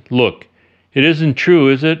 Jordan. Look, it isn't true,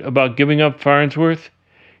 is it, about giving up Farnsworth?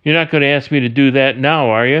 You're not going to ask me to do that now,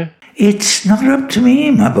 are you? It's not up to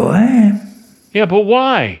me, my boy. Yeah, but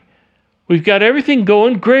why? We've got everything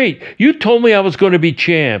going great. You told me I was going to be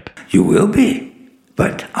champ. You will be,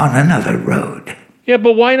 but on another road. Yeah,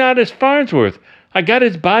 but why not as Farnsworth? I got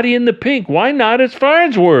his body in the pink. Why not as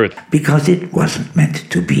Farnsworth? Because it wasn't meant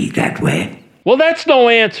to be that way. Well, that's no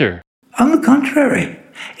answer. On the contrary,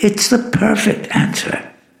 it's the perfect answer.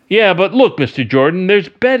 Yeah, but look, Mr. Jordan, there's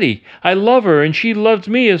Betty. I love her, and she loves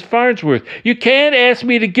me as Farnsworth. You can't ask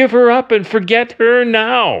me to give her up and forget her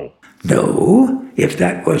now. No, if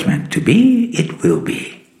that was meant to be, it will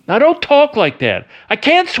be. Now, don't talk like that. I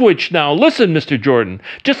can't switch now. Listen, Mr. Jordan,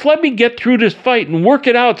 just let me get through this fight and work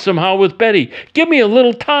it out somehow with Betty. Give me a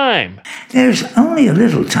little time. There's only a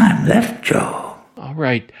little time left, Joe. All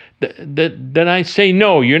right. Then I say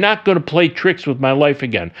no. You're not going to play tricks with my life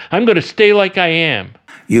again. I'm going to stay like I am.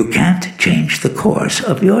 You can't change the course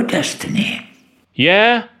of your destiny.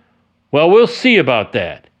 Yeah? Well, we'll see about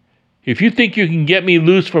that. If you think you can get me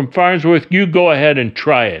loose from Farnsworth, you go ahead and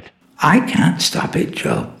try it. I can't stop it,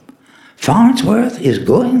 Joe. Farnsworth is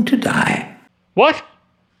going to die. What?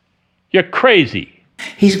 You're crazy.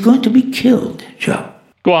 He's going to be killed, Joe.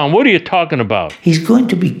 Go on, what are you talking about? He's going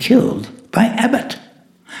to be killed by Abbott.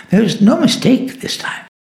 There's no mistake this time.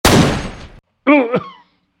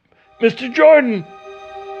 Mr. Jordan!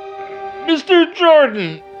 Mr.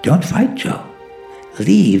 Jordan! Don't fight, Joe.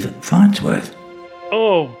 Leave Farnsworth.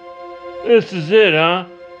 Oh, this is it, huh?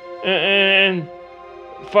 And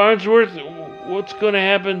Farnsworth, what's going to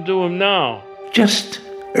happen to him now? Just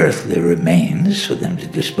earthly remains for them to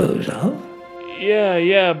dispose of.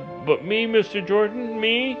 Yeah, but me, Mr. Jordan?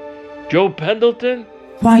 Me? Joe Pendleton?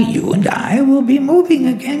 Why, you and I will be moving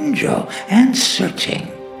again, Joe, and searching.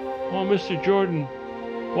 Oh, Mr. Jordan,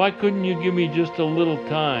 why couldn't you give me just a little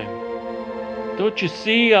time? Don't you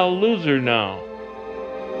see I'll lose her now?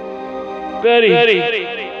 Betty!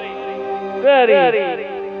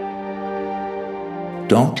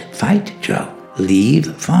 Don't fight, Joe.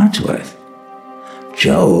 Leave Farnsworth.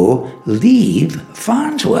 Joe, leave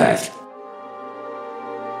Farnsworth.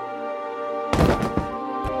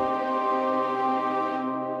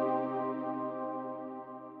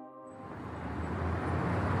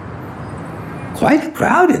 Quite a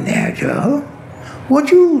crowd in there, Joe. Would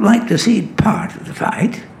you like to see part of the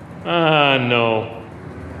fight? No.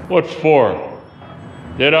 What for?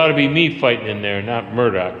 That ought to be me fighting in there, not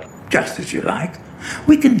Murdoch. Just as you like.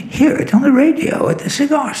 We can hear it on the radio at the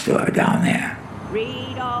cigar store down there.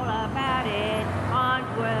 Read all about it.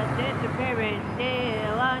 Farnsworth's disappearance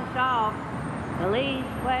still unsolved. Police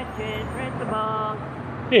question principal.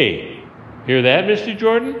 Hey, hear that, Mr.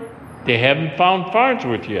 Jordan? They haven't found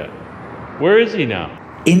Farnsworth yet. Where is he now?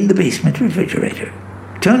 In the basement refrigerator.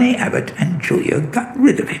 Tony Abbott and Julia got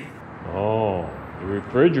rid of him. Oh, the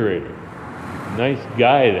refrigerator. Nice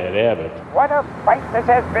guy, that Abbott. What a fight this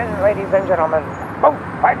has been, ladies and gentlemen. Both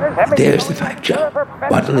fighters have been... There's the fight, Joe.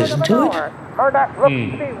 Want to listen to it? Murdoch looks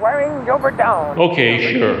to be wearing Gilbert down.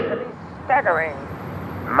 Okay, sure. Staggering.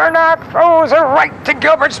 Murdoch throws a right to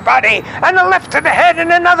Gilbert's body, and a left to the head,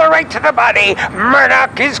 and another right to the body.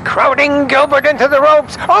 Murdoch is crowding Gilbert into the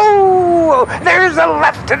ropes. Oh, there's a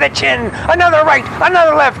left to the chin, another right,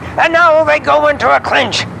 another left, and now they go into a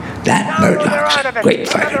clinch. That Murdoch's a great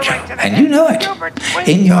fighter, Joe, and you know it.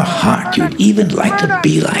 In your heart, you'd even like to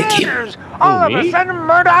be like him. All of a sudden,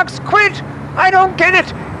 Murdoch's quit. I don't get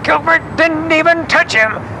it. Gilbert didn't even touch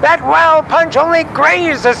him. That wild punch only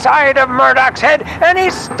grazed the side of Murdoch's head, and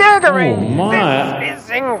he's staggering. Oh, my. This is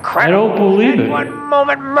incredible. I don't believe it. At one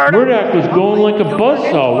moment, Murdoch was going like a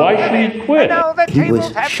buzzsaw. Why should he quit? Now the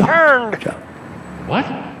tables have turned. Joe. What?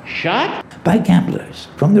 Shot? By gamblers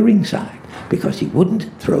from the ringside, because he wouldn't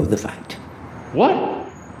throw the fight. What?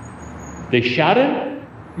 They shot him?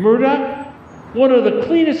 Murdoch? One of the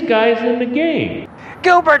cleanest guys in the game.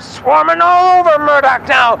 Gilbert's swarming all over Murdoch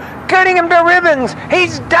now, cutting him to ribbons.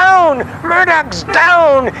 He's down. Murdoch's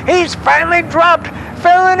down. He's finally dropped.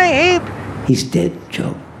 Fell in a heap. He's dead,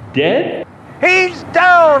 Joe. Dead? He's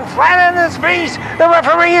down, flat on his face. The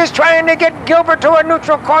referee is trying to get Gilbert to a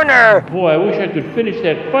neutral corner. Boy, I wish I could finish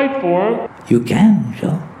that fight for him. You can,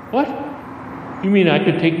 Joe. What? You mean I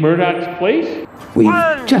could take Murdoch's place?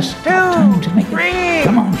 We've just got time to make it.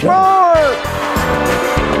 Come on, Joe. 4,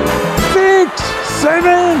 6, 7,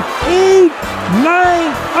 8,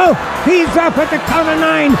 9. Oh, he's up at the count of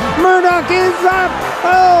 9. Murdoch is up.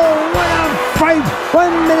 Oh, what a fight.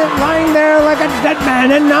 1 minute lying there like a dead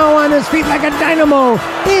man, and now on his feet like a dynamo.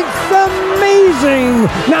 It's amazing.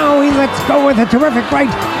 Now he lets go with a terrific right,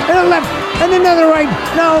 and a left, and another right.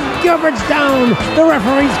 Now Gilbert's down. The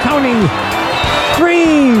referee's counting.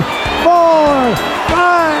 3, 4,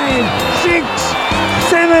 5, 6,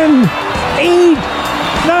 7, 8,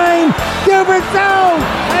 9. Gilbert's out,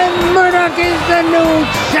 and Murdoch is the new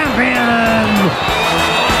champion.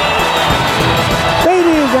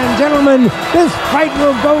 Ladies and gentlemen, this fight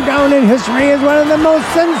will go down in history as one of the most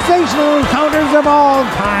sensational encounters of all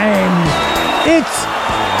time.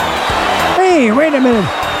 Hey, wait a minute.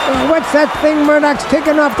 What's that thing Murdoch's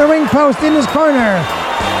taking off the ring post in his corner?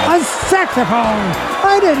 A saxophone.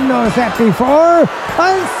 I didn't notice that before.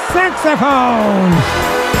 A saxophone.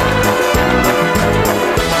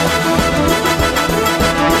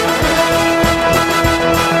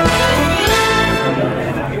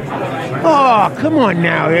 Oh, come on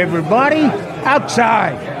now, everybody.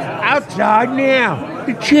 Outside. Outside now.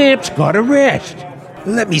 The champ's got to rest.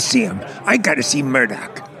 Let me see him. I gotta see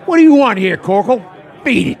Murdoch. What do you want here, Corkle?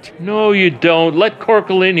 Beat it. No, you don't. Let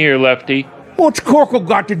Corkle in here, Lefty. What's Corkle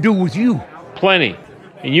got to do with you? Plenty.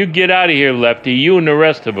 And you get out of here, Lefty, you and the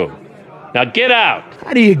rest of them. Now get out.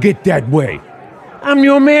 How do you get that way? I'm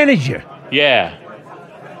your manager. Yeah.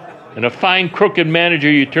 and a fine crooked manager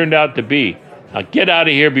you turned out to be. Now get out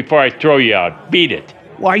of here before I throw you out. Beat it.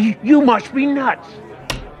 Why, you must be nuts.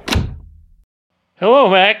 Hello,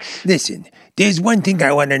 Max. Listen, there's one thing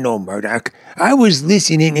I want to know, Murdoch. I was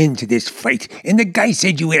listening into this fight, and the guy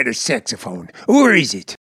said you had a saxophone. Where is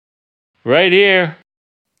it? Right here.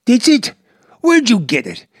 That's it? Where'd you get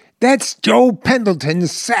it? That's Joe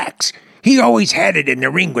Pendleton's sax. He always had it in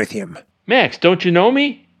the ring with him. Max, don't you know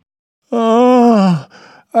me? Oh,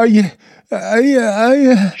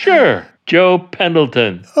 Sure, Joe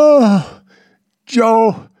Pendleton. Oh,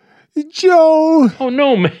 Joe. Oh,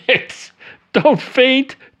 no, Max. Don't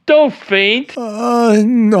faint. Don't faint.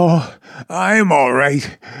 No. I'm all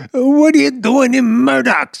right. What are you doing in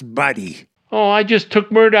Murdoch's body? Oh, I just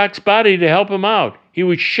took Murdoch's body to help him out. He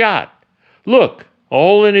was shot. Look, a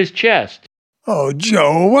hole in his chest. Oh,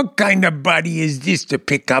 Joe, what kind of body is this to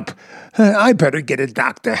pick up? I better get a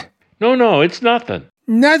doctor. No, it's nothing.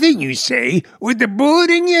 Nothing, you say? With the bullet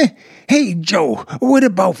in you? Hey, Joe, what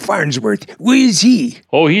about Farnsworth? Where is he?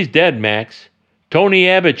 Oh, he's dead, Max. Tony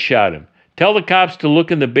Abbott shot him. Tell the cops to look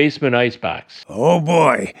in the basement icebox. Oh,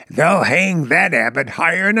 boy, they'll hang that Abbott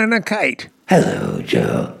higher than a kite. Hello,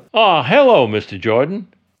 Joe. Oh, hello, Mr. Jordan.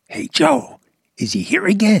 Hey, Joe, is he here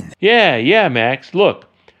again? Yeah, Max. Look,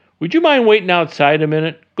 would you mind waiting outside a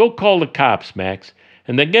minute? Go call the cops, Max,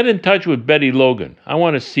 and then get in touch with Betty Logan. I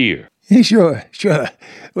want to see her. Sure.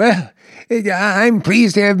 Well, I'm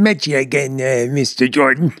pleased to have met you again, Mr.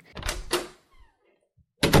 Jordan.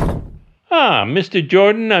 Ah, Mr.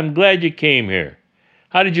 Jordan, I'm glad you came here.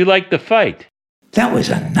 How did you like the fight? That was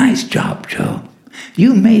a nice job, Joe.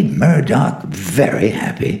 You made Murdoch very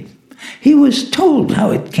happy. He was told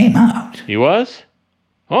how it came out. He was?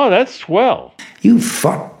 Oh, that's swell. You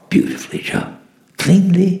fought beautifully, Joe.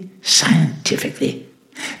 Cleanly, scientifically.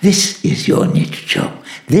 This is your niche, Joe.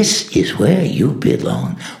 This is where you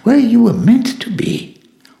belong, where you were meant to be.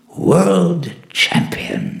 World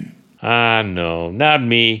champion. Ah, no, not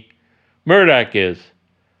me. Murdoch is.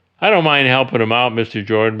 I don't mind helping him out, Mr.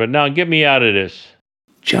 Jordan, but now get me out of this.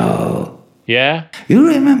 Joe. Yeah? You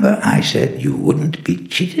remember I said you wouldn't be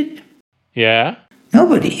cheated? Yeah?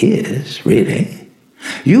 Nobody is, really.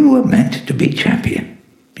 You were meant to be champion.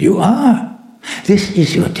 You are. This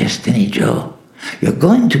is your destiny, Joe. You're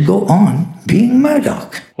going to go on being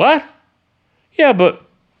Murdoch. What? Yeah, but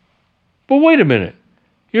wait a minute.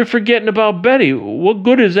 You're forgetting about Betty. What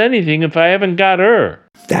good is anything if I haven't got her?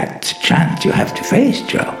 That's a chance you have to face,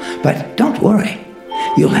 Joe. But don't worry.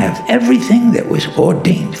 You'll have everything that was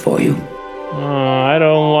ordained for you. Oh, I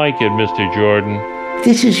don't like it, Mr. Jordan.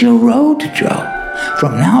 This is your road, Joe.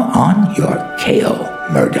 From now on, you're K.O.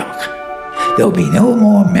 Murdoch. There'll be no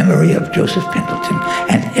more memory of Joseph Pendleton,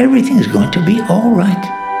 and everything's going to be all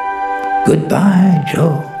right. Goodbye,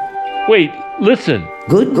 Joe. Wait, listen.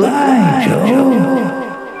 Goodbye, Joe.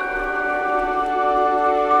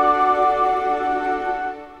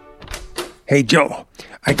 Hey, Joe,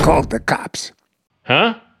 I called the cops.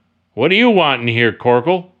 Huh? What do you want in here,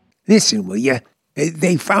 Corkle? Listen, will you?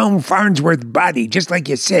 They found Farnsworth's body, just like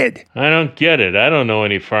you said. I don't get it. I don't know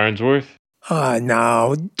any Farnsworth. Oh,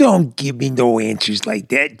 no, don't give me no answers like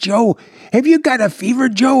that, Joe. Have you got a fever,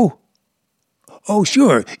 Joe? Oh,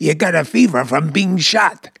 sure, you got a fever from being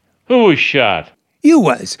shot. Who was shot? You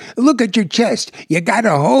was. Look at your chest. You got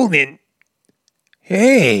a hole in...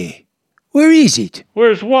 Hey, where is it?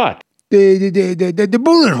 Where's what? The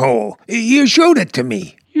bullet hole. You showed it to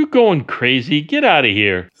me. You going crazy? Get out of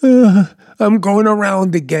here. I'm going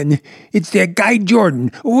around again. It's that guy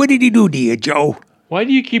Jordan. What did he do to you, Joe? Why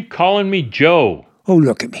do you keep calling me Joe? Oh,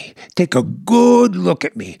 look at me. Take a good look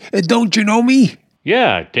at me. Don't you know me?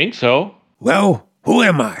 Yeah, I think so. Well, who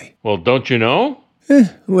am I? Well, don't you know?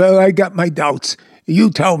 Well, I got my doubts. You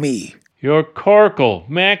tell me. You're Corkle,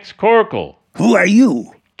 Max Corkle. Who are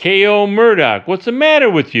you? K.O. Murdoch. What's the matter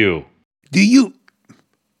with you? Do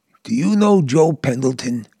you know Joe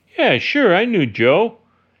Pendleton? Yeah, sure, I knew Joe.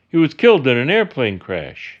 He was killed in an airplane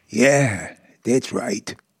crash. Yeah, that's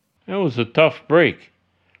right. That was a tough break.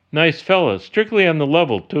 Nice fella, strictly on the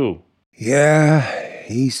level, too. Yeah,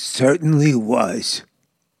 he certainly was.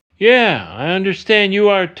 Yeah, I understand you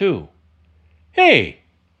are, too. Hey,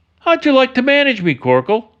 how'd you like to manage me,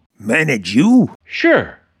 Corkle? Manage you?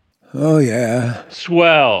 Sure. Oh, yeah.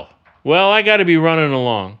 Swell. Well, I gotta be running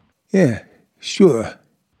along. Yeah, sure.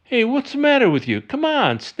 Hey, what's the matter with you? Come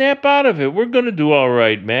on, snap out of it. We're gonna do all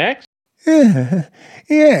right, Max.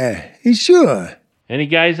 Yeah, sure. Any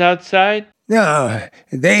guys outside? No,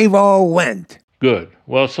 they've all went. Good.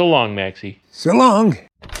 Well, so long, Maxie. So long.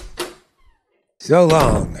 So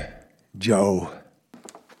long, Joe.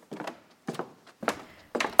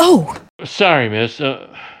 Oh! Sorry, miss.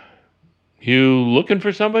 You looking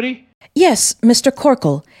for somebody? Yes, Mr.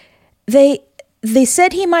 Corkle. They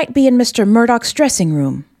said he might be in Mr. Murdoch's dressing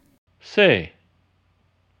room. Say,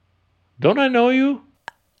 don't I know you?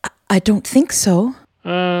 I don't think so.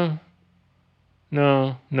 No,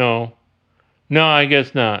 I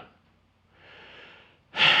guess not.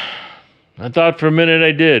 I thought for a minute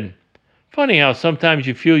I did. Funny how sometimes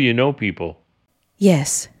you feel you know people.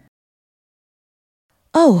 Yes.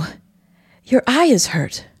 Oh, your eye is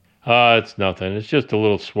hurt. It's nothing. It's just a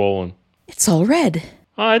little swollen. It's all red.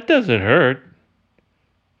 It doesn't hurt.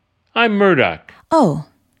 I'm Murdoch. Oh.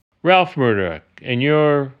 Ralph Murdoch. And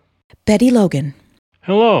you're... Betty Logan.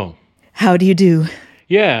 Hello. How do you do?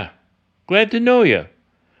 Yeah. Glad to know you.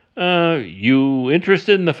 You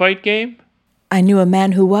interested in the fight game? I knew a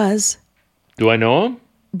man who was. Do I know him?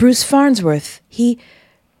 Bruce Farnsworth. He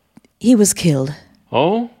was killed.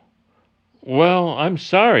 Oh? Well, I'm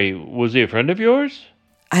sorry. Was he a friend of yours?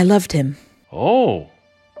 I loved him. Oh,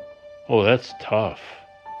 that's tough.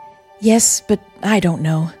 Yes, but I don't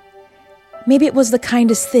know. Maybe it was the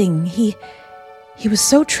kindest thing. He was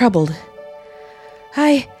so troubled.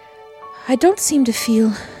 I don't seem to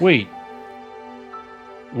feel... Wait.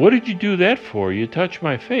 What did you do that for? You touched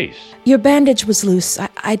my face. Your bandage was loose.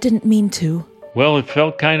 I didn't mean to. Well, it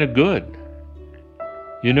felt kind of good.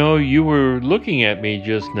 You know, you were looking at me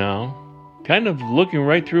just now. Kind of looking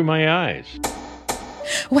right through my eyes.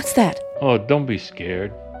 What's that? Oh, don't be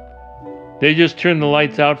scared. They just turned the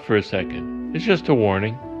lights out for a second. It's just a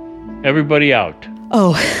warning. Everybody out.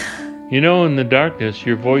 Oh. You know, in the darkness,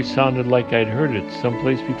 your voice sounded like I'd heard it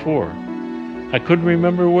someplace before. I couldn't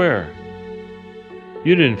remember where.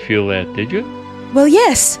 You didn't feel that, did you? Well,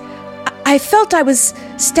 yes. I felt I was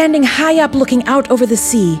standing high up looking out over the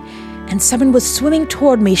sea, and someone was swimming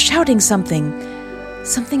toward me, shouting something.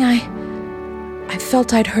 Something I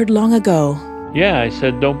felt I'd heard long ago. Yeah, I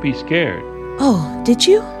said don't be scared. Oh, did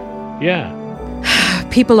you? Yeah.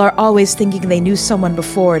 People are always thinking they knew someone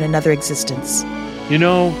before in another existence. You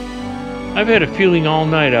know, I've had a feeling all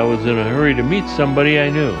night I was in a hurry to meet somebody I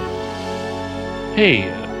knew. Hey,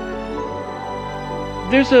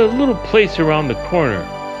 there's a little place around the corner.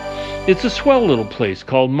 It's a swell little place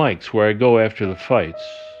called Mike's where I go after the fights.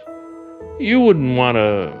 You wouldn't want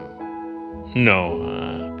to...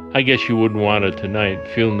 No, I guess you wouldn't want it tonight,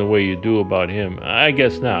 feeling the way you do about him. I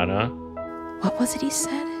guess not, huh? What was it he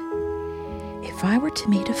said? If I were to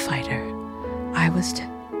meet a fighter,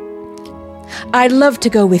 I'd love to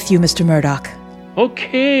go with you, Mr. Murdoch.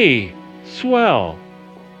 Okay, swell.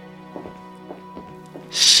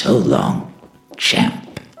 So long, champ.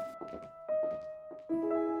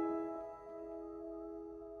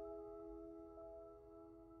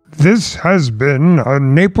 This has been a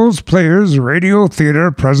Naples Players Radio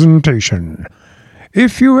Theater presentation.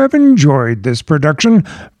 If you have enjoyed this production,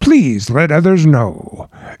 please let others know.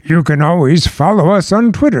 You can always follow us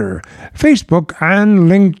on Twitter, Facebook, and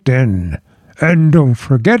LinkedIn. And don't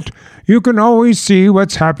forget, you can always see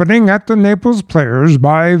what's happening at the Naples Players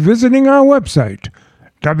by visiting our website,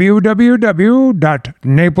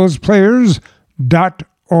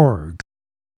 www.naplesplayers.org.